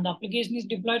and the application is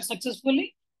deployed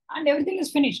successfully and everything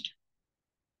is finished.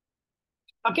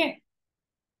 Okay.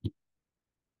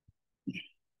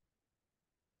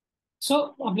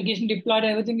 So application deployed,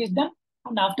 everything is done.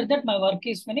 And after that, my work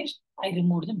is finished. I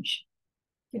remove the mission.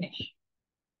 Finish.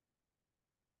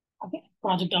 Okay.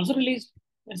 Project also released.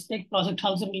 Let's take project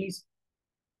also released.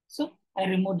 So I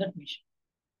remove that mission.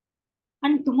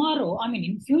 And tomorrow, I mean,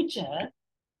 in future,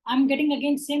 I'm getting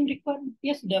again same requirement.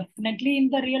 Yes, definitely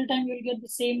in the real time, you'll get the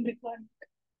same requirement.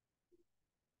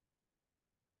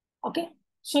 Okay.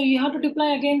 So you have to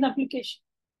deploy again the application.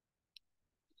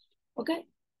 Okay.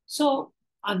 So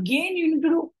again,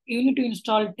 you need to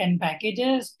install 10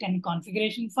 packages, 10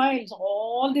 configuration files,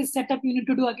 all this setup you need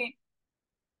to do again.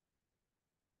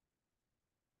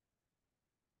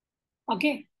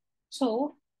 Okay.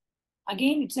 So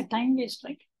again, it's a time waste,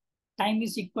 right? Time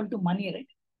is equal to money, right?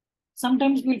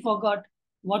 Sometimes we forgot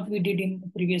what we did in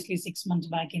previously 6 months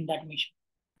back in that mission.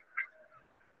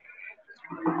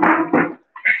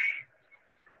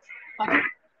 Okay.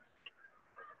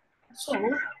 So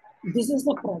this is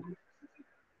the problem.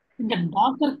 In the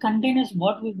Docker containers,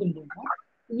 what we will do now,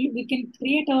 we can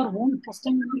create our own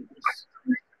custom images.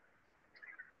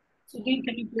 So again,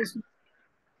 can you please?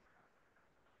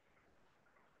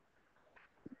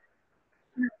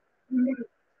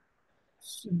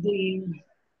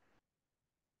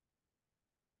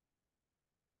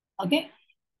 Okay.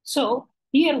 So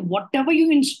here, whatever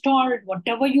you installed,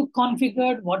 whatever you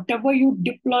configured, whatever you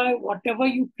deploy, whatever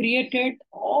you created,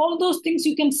 all those things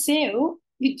you can save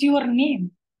with your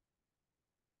name.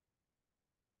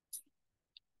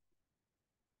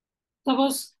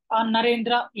 Suppose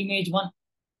Narendra image 1.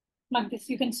 Like this,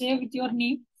 you can save with your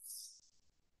name.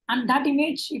 And that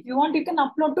image, if you want, you can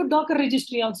upload to Docker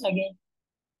registry also again.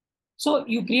 So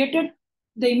you created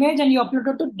the image and you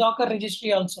uploaded to Docker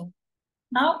registry also.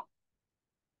 Now,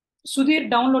 Sudhir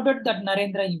downloaded that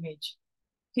Narendra image.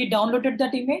 He downloaded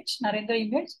that image, Narendra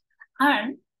image,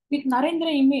 and with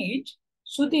Narendra image,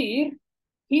 Sudhir,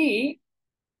 he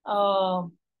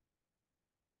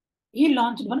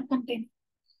launched one container.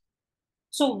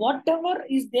 So whatever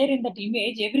is there in that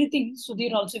image, everything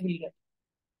Sudhir also will get.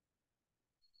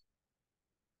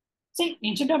 See,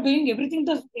 instead of doing everything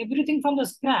from the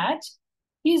scratch,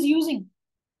 he's using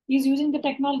the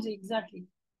technology exactly.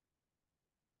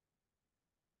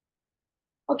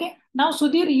 Okay, now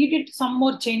Sudhir, he did some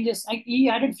more changes. Like he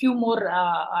added few more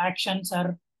actions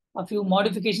or a few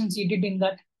modifications he did in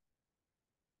that.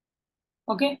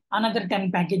 Okay, another 10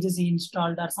 packages he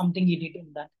installed or something he did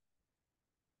in that.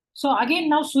 So again,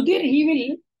 now Sudhir, he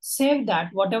will save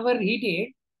that, whatever he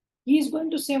did, he is going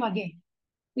to save again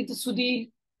with Sudhir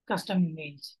custom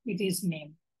image with his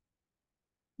name.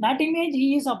 That image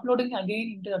he is uploading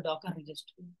again into the Docker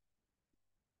registry.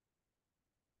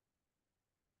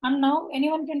 And now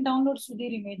anyone can download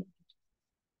Sudhir image.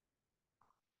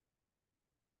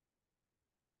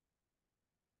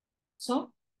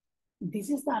 So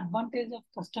this is the advantage of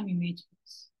custom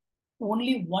images.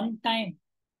 Only one time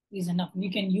is enough. You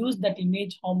can use that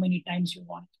image how many times you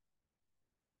want.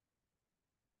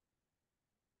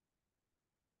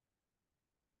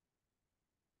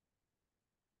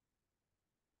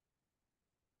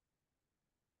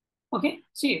 Okay,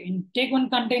 see, take one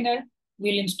container,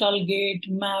 we'll install Git,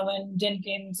 Maven,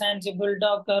 Jenkins, Ansible,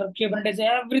 Docker, Kubernetes,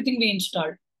 everything we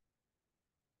installed.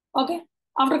 Okay,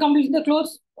 after completing the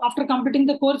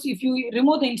course, if you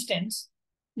remove the instance,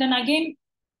 then again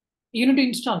you need to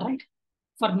install, right?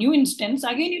 For new instance,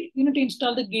 again you need to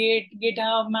install the Git,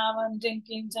 GitHub, Maven,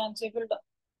 Jenkins, Ansible.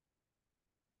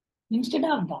 Instead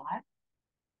of that,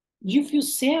 if you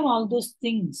save all those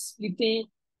things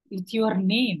with your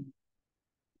name,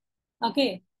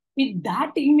 okay, with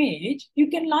that image, you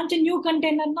can launch a new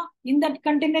container. No? In that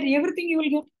container, everything you will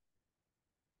get.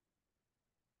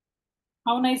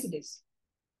 How nice it is.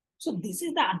 So this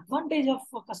is the advantage of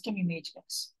a custom image,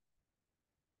 guys.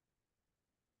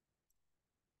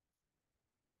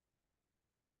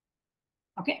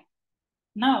 Okay.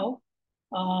 Now,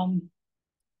 let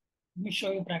me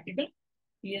show you practical.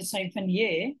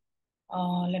 -a.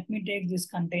 Let me take this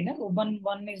container.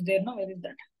 Ubun1 is there now. Where is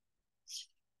that?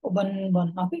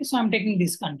 Ubun1. Okay. So I'm taking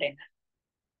this container.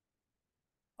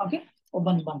 Okay.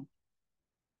 Ubun1.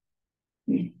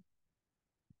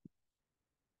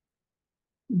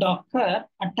 Docker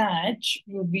attach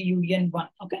ubun1.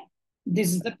 Okay.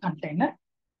 This is the container.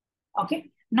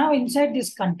 Okay. Now inside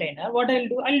this container, what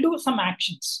I'll do some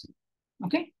actions.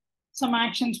 Okay. Some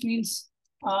actions means,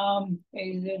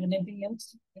 is there anything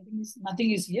else?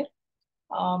 Nothing is here.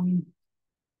 I'll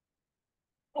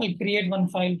create one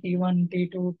file, T1,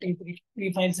 T2, T3,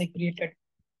 3 files I created.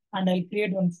 And I'll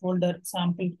create one folder,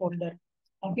 sample folder.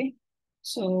 Okay.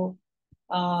 So,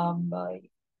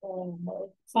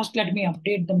 first let me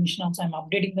update the mission also. I'm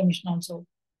updating the mission also.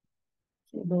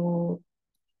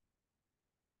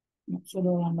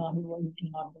 Sudo and not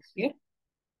this here.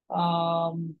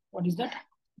 What is that?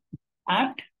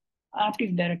 Apt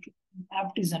is directly.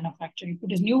 Apt is enough actually. If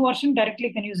it is new version, directly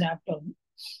you can use apt only.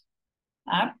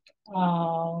 Apt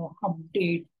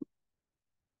update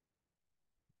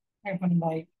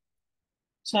 -by.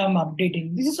 So I'm updating.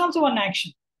 This is also one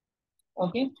action.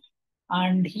 Okay.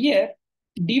 And here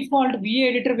default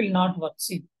vEditor will not work.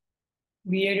 See,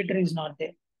 vEditor is not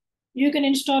there. You can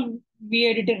install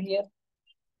vEditor here.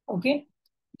 Okay.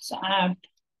 So apt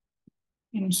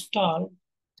install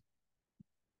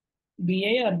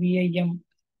VA or VIM,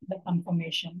 the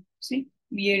confirmation. See,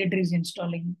 vEditor is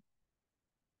installing.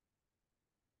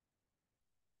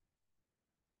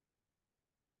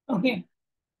 Okay.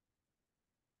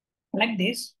 Like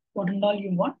this, what and all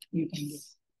you want, you can do.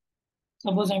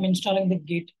 Suppose I'm installing the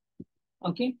Git.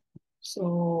 Okay. So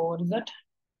what is that?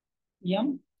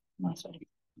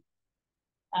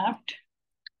 Apt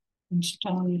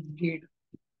install Git.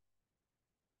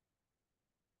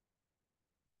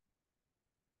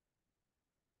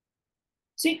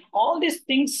 See, all these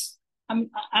things,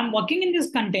 I'm working in this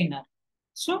container.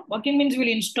 So working means you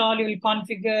will install, you will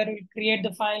configure, you will create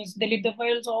the files, delete the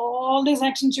files, all these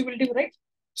actions you will do, right?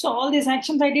 So all these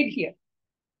actions I did here.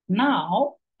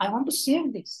 Now I want to save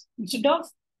this. Instead of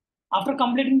after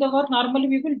completing the work, normally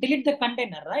we will delete the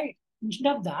container, right?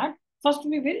 Instead of that, first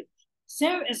we will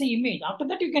save as an image. After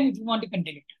that, you can, if you want, you can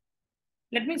delete.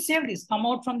 Let me save this, come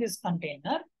out from this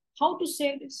container. How to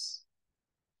save this?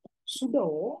 Sudo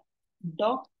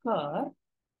docker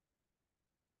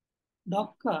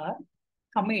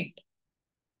commit.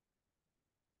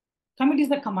 Commit is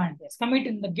the command. Yes, commit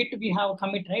in the Git we have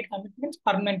commit, right? Commit means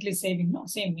permanently saving, no?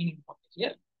 Same meaning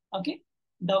here. Okay.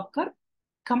 Docker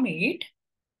commit.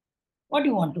 What do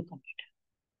you want to commit?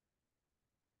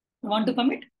 You want to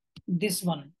commit this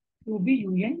one.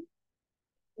 Ubun,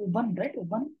 right?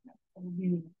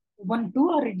 Ubuntu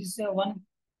or it is a one.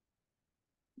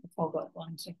 I forgot.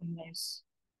 1 second, guys.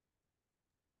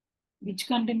 Which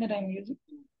container I'm using?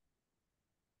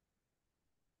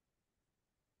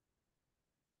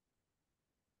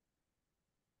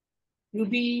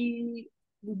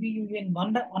 ubun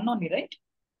one only, right?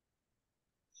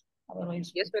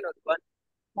 Otherwise, Yes, Vinod, one.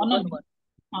 One only. One.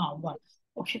 One.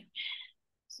 Okay.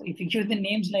 So if you give the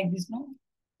names like this now,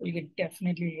 you will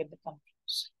definitely get the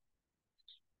confused.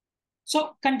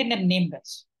 So container name,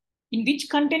 guys. In which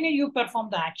container you perform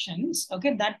the actions,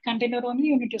 okay, that container only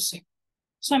you need to save.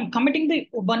 So I'm committing the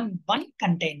Ubun1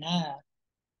 container.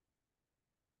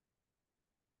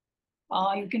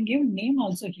 You can give name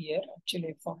also here. Actually,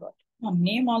 I forgot.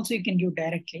 Name also you can give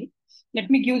directly. Let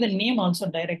me give the name also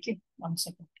directly. 1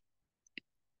 second.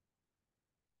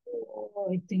 Oh,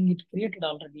 I think it created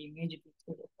already image.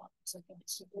 1 second.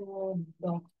 So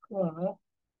Docker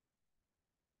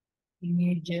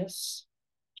images.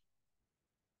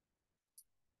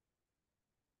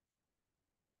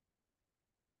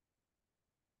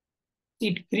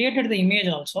 It created the image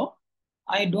also.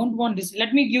 I don't want this.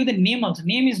 Let me give the name also.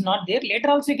 Name is not there.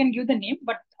 Later also you can give the name,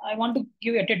 but I want to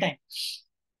give at a time.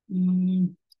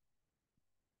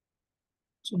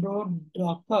 Sudo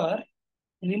Docker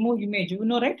remove image. You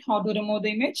know, right? How to remove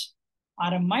the image?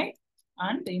 RMI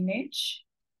and image.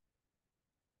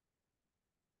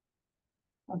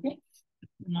 Okay.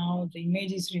 Now the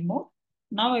image is removed.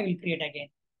 Now I will create again.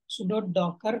 Sudo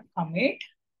Docker commit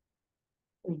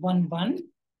 1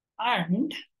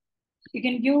 and you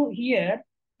can give here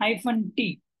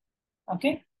 -t.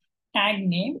 Okay. Tag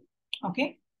name.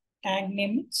 Okay. Tag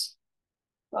name is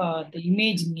the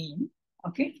image name.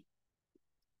 Okay.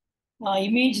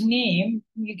 Image name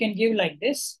you can give like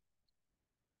this.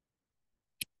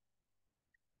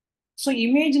 So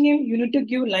image name you need to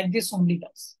give like this only,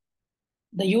 guys.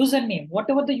 The username,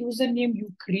 whatever the username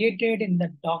you created in the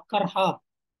Docker Hub,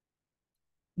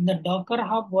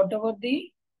 whatever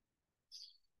the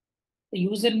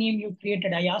username you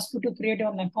created, I asked you to create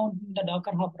an account in the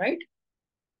Docker Hub, right?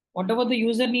 Whatever the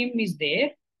username is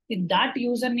there, with that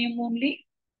username only,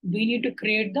 we need to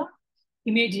create the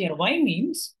image here. Why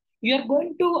means you are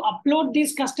going to upload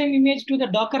this custom image to the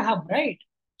Docker Hub, right?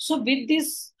 So with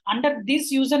this, under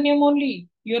this username only,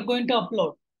 you are going to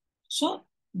upload. So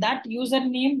that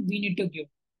username we need to give.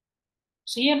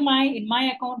 So here in my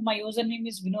account, my username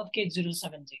is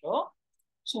vinodk070.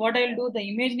 So what I'll do, the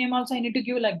image name also I need to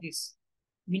give like this.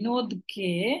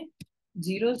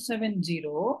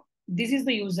 vinodk070. This is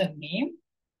the username.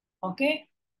 Okay.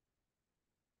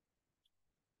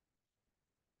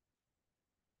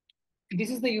 This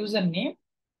is the username.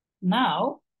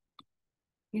 Now,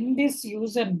 in this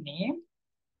username,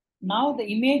 now the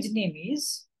image name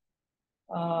is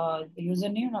the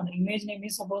username or the image name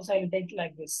is, suppose I'll take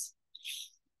like this.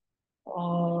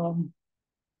 One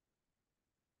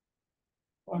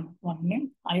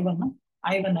name, I1.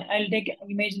 I'll take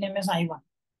image name as I1.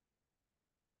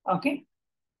 Okay.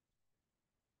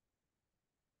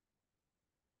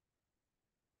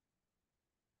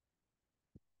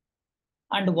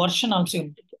 And version also you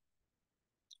need to give.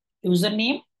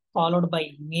 Username followed by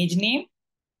image name.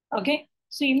 Okay.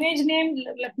 So image name,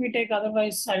 let me take,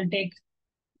 otherwise I'll take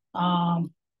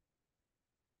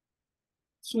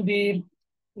Sudhir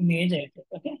image. I'll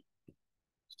take, okay.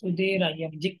 Sudhir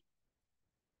IMG.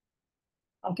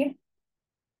 Okay.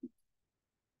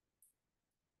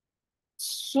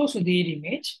 So Sudhir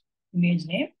image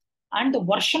name, and the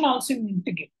version also you need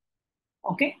to give.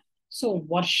 Okay. So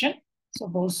version,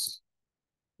 suppose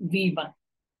V1.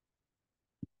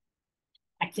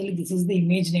 Actually, this is the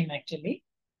image name actually.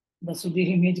 The Sudhir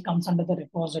image comes under the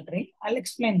repository. I'll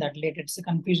explain that later. It's a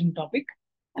confusing topic.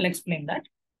 I'll explain that.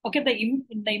 Okay, the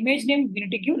image name we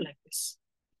need to give like this.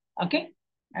 Okay.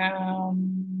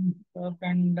 And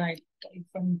I type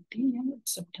from TM,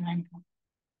 it's a tank.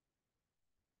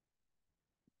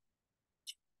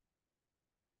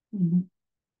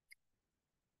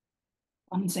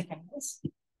 1 second. Yes.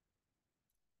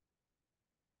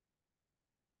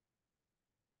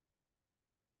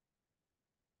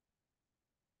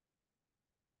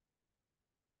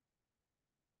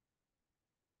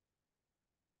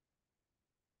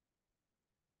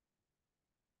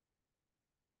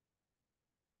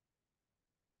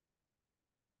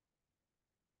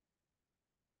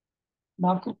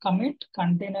 Docker commit,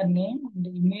 container name, and the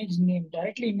image name,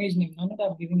 directly image name. No need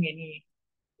of giving any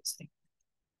thing.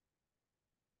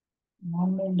 No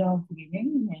need of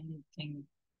giving anything.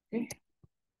 Okay.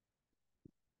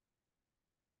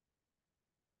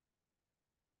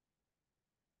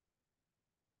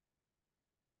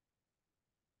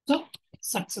 So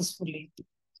successfully.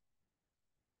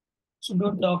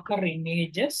 Sudo Docker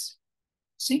images.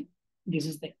 See, this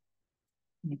is the.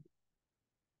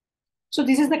 So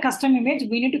this is the custom image.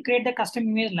 We need to create the custom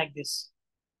image like this.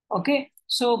 Okay.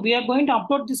 So we are going to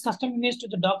upload this custom image to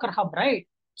the Docker Hub, right?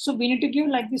 So we need to give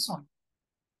like this one.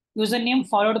 Username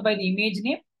followed by the image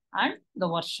name and the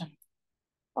version.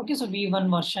 Okay. So V1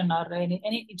 version or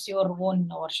any it's your own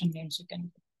version names you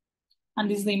can. And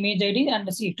this is the image ID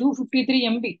and see 253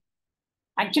 MB.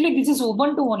 Actually, this is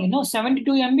Ubuntu only. No,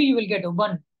 72 MB you will get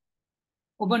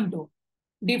Ubuntu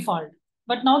default.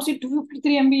 But now see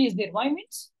 253 MB is there. Why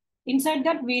means? Inside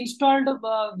that we installed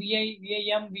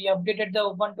VIM, we updated the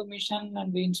Ubuntu mission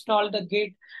and we installed the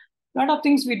Git Lot of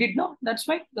things we did know. That's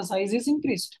why the size is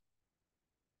increased.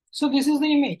 So this is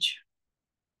the image.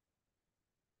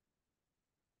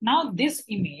 Now this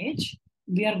image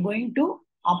we are going to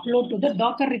upload to the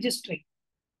Docker registry.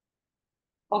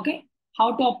 Okay,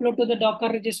 how to upload to the Docker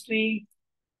registry?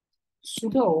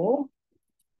 Sudo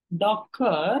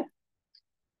Docker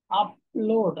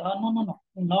upload. No.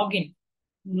 Login.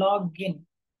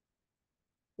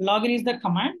 Login is the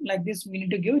command like this. We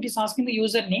need to give. It is asking the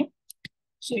username.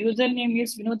 So username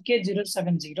is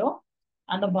vinodk070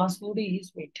 and the password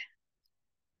is wait.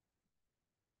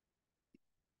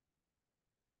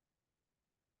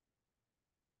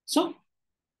 So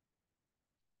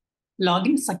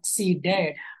login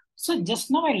succeeded. So just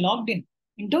now I logged in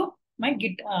into my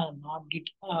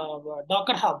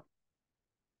Docker Hub.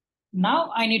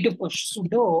 Now I need to push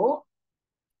sudo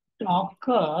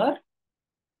Docker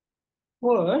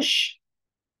push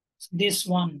this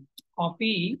one,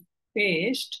 copy,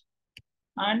 paste,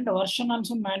 and version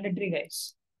also mandatory,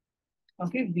 guys.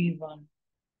 Okay, v1.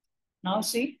 Now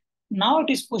see, now it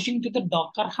is pushing to the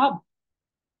Docker Hub.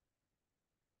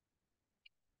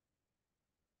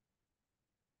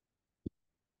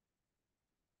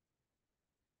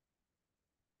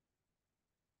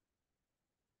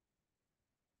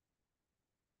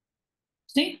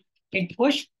 See, it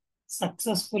pushed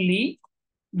successfully.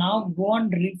 Now go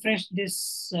and refresh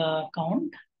this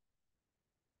count.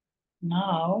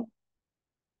 Now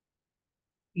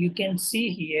you can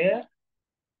see here,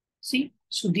 see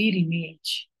Sudhir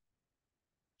image.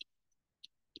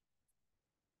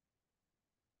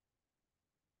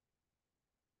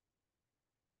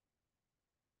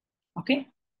 Okay.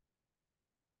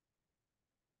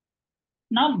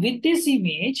 Now with this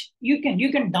image, you can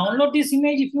download this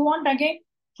image if you want. Again,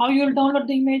 how you will download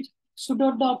the image?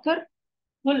 Sudo docker.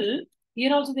 Well,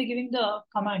 here also they're giving the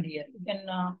command here. You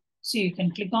can see, you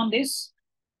can click on this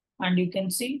and you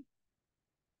can see,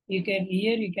 you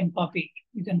can copy.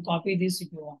 You can copy this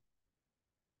if you want.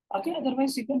 Okay,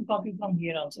 otherwise you can copy from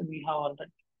here also. We have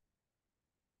already.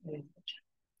 Very good.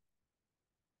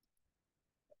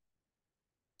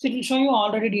 So it will show you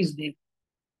already it is there.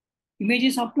 Image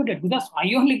is up to date because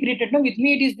I only created. No, with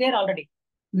me it is there already.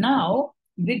 Now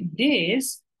with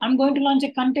this, I'm going to launch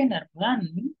a container.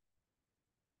 Run.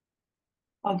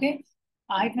 Okay,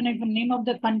 I can name of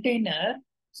the container.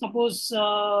 Suppose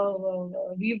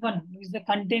v1 is the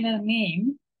container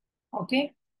name.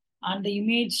 Okay, and the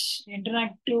image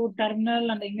interactive terminal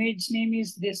and the image name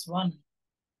is this one.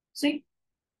 See,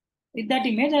 with that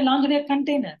image, I launched a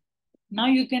container. Now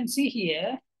you can see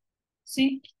here.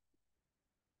 See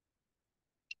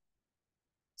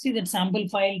that sample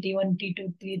file T1,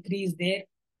 T2, T3 is there,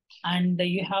 and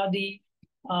you have the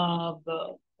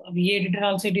V editor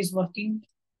also it is working.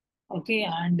 Okay,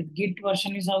 and Git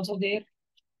version is also there.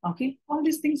 Okay, all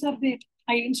these things are there.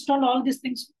 I installed all these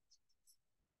things.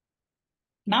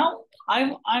 Now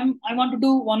I want to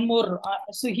do one more.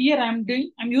 So here I'm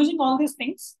using all these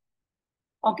things.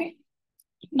 Okay,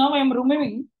 now I'm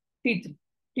removing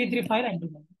T3 file. I'm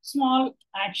removing small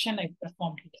action I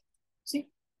performed here. See,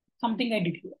 something I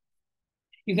did here.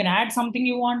 You can add something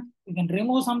you want. You can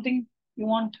remove something you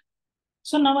want.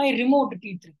 So now I removed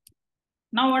T3.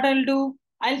 Now what I'll do,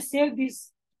 I'll save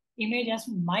this image as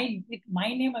with my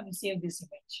name. I will save this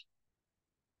image.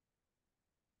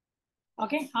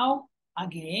 Okay, how?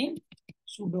 Again,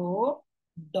 sudo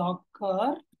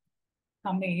docker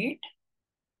commit.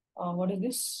 What is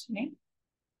this name?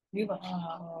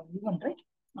 V1, right?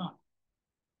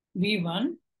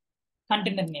 V1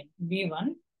 container name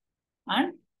V1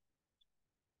 and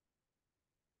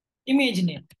image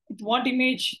name. With what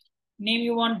image name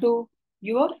you want to?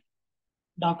 Your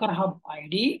Docker Hub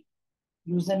ID,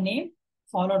 username,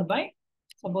 followed by,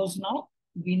 suppose now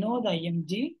we know the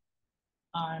img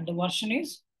and the version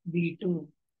is v2.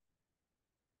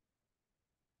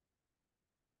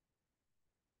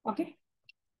 Okay.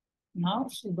 Now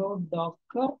sudo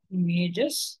docker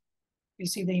images. You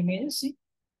see the images, see,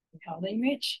 we have the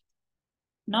image.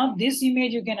 Now this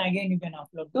image you can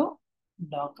upload to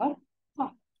Docker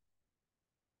Hub.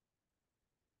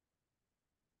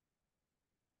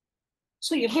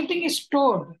 So everything is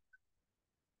stored.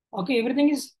 Okay, everything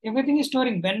is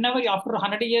storing. Whenever after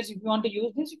 100 years, if you want to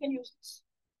use this, you can use this.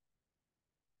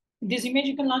 This image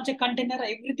you can launch a container.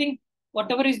 Everything,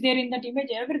 whatever is there in that image,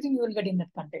 everything you will get in that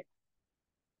container.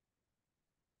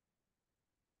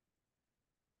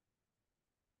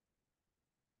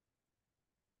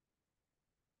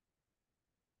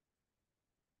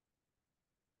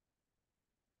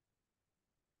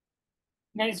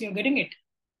 Guys, you're getting it.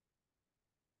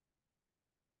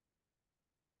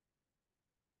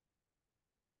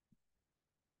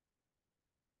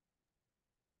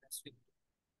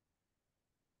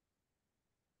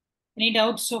 Any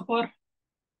doubts so far?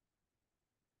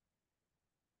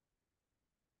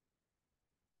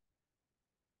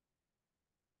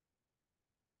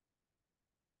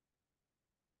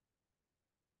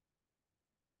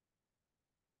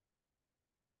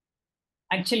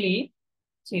 Actually,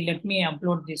 see, let me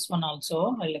upload this one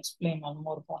also. I'll explain one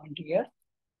more point here.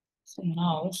 So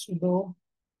now sudo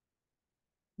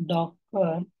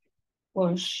docker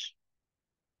push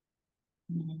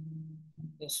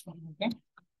this one, okay?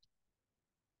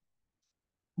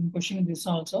 I'm pushing this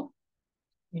also.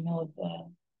 You know,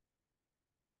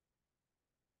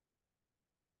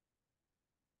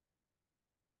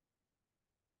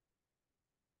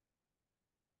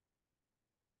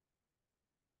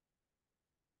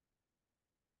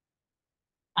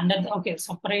 under the, okay,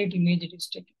 separate image it is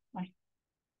taken. Fine.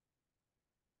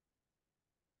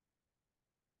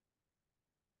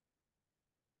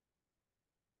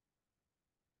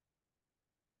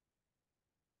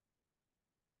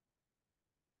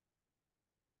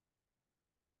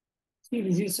 See,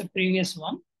 this is the previous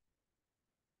one.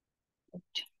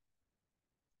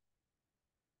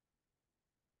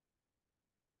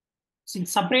 See,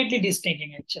 separately it is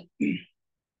taking actually.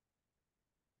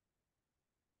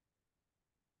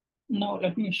 Now,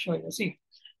 let me show you. See,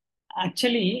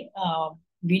 actually,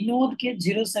 we know that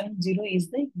 070 is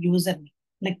the username.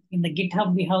 Like in the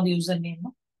GitHub, we have the username.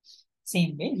 No?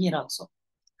 Same way here also.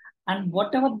 And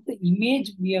whatever the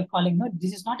image we are calling, no,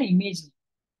 this is not an image.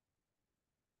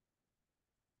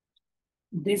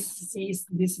 This is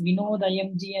this Vinod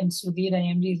IMG and Sudhir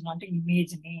IMG is not an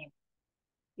image name.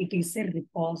 It is a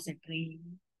repository.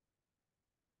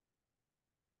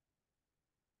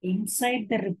 Inside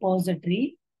the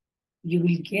repository, you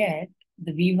will get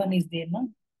the V1 is there. No?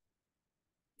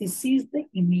 This is the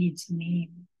image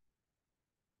name.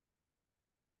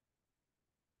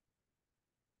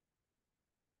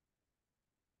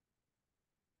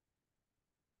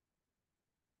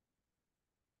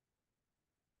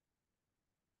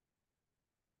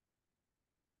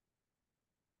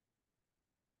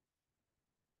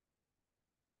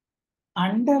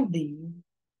 Under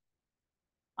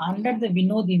the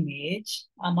Vinod image,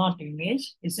 not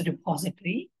image, is a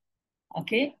repository.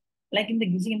 Okay, like in the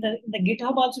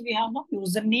GitHub also we have no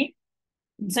username.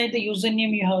 Inside the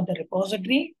username you have the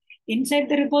repository. Inside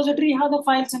the repository you have the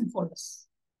files and folders.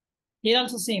 Here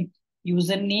also same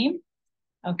username.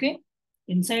 Okay,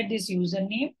 inside this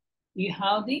username you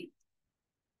have the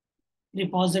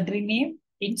repository name.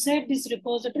 Inside this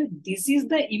repository, this is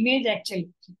the image actually.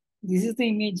 This is the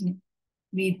image name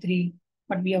v3,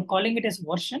 but we are calling it as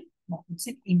version. No, it's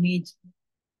an image.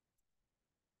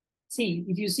 See,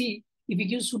 if you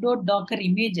use sudo docker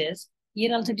images,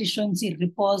 here also it is showing, see,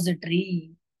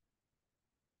 repository.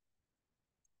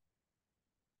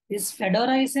 This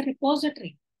Fedora is a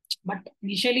repository, but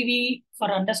initially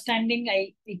for understanding,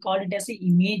 we call it as a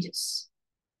images.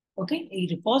 Okay,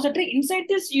 a repository. Inside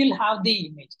this, you'll have the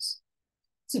images.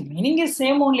 So meaning is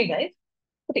same only, guys.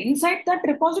 But inside that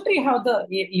repository, you have the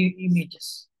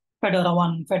images. Fedora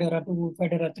 1, Fedora 2,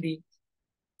 Fedora 3.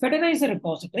 Fedora is a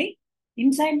repository.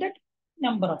 Inside that,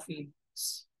 number of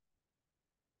images.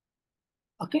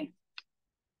 Okay.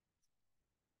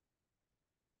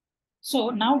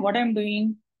 So now what I'm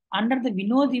doing, under the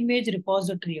Vinod image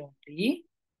repository only,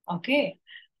 okay,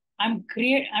 I'm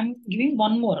giving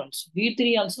one more also.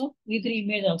 V3 also, V3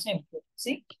 image also I'm putting.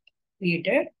 See,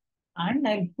 created, and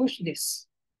I'll push this.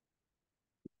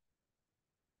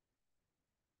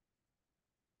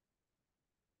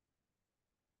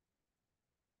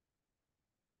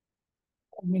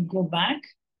 Let me go back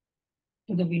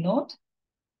to the Vinod.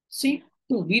 See,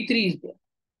 V3 is there.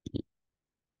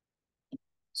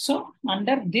 So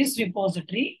under this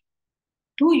repository,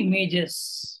 2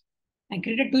 images. I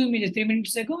created 2 images 3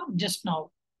 minutes ago, just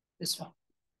now, this one.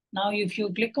 Now, if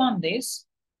you click on this,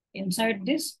 inside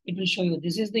this, it will show you,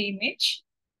 this is the image,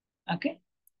 okay?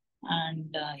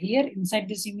 And here, inside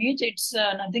this image, it's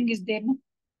nothing is there, no?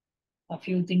 A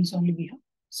few things only we have.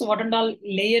 So what and all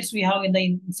layers we have in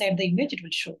the inside the image, it will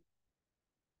show.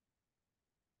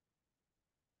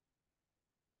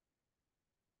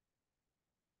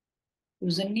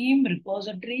 Username,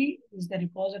 repository is the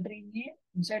repository name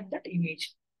inside that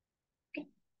image. Okay.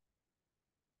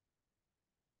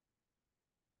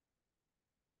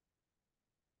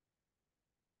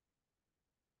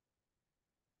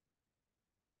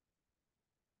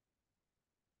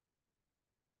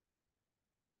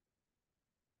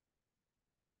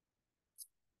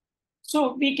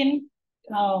 So we can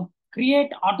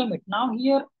create, automate. Now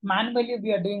here, manually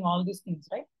we are doing all these things,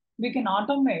 right? We can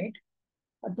automate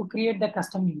to create the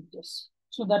custom images.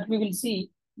 So that we will see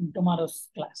in tomorrow's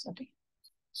class. Okay.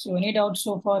 So any doubts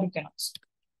so far, you can ask.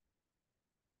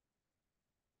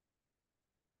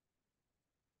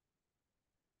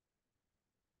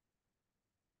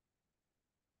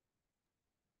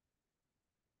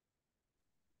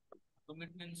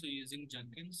 Automate means using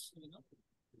Jenkins,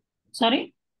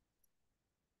 Sorry?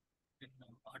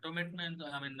 Automate means, you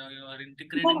are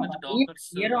integrating with Docker's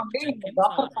Here only Jenkins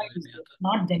Docker or file is any there, other?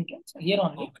 not Jenkins. Here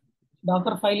only. Okay.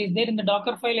 Docker file is there. In the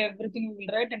Docker file, everything we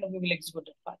will write and we will execute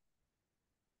that file.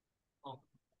 Okay.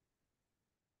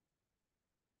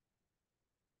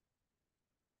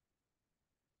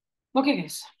 Okay,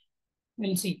 guys.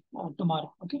 We'll see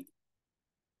tomorrow. Okay.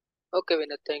 Okay,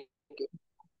 Vinay, thank you.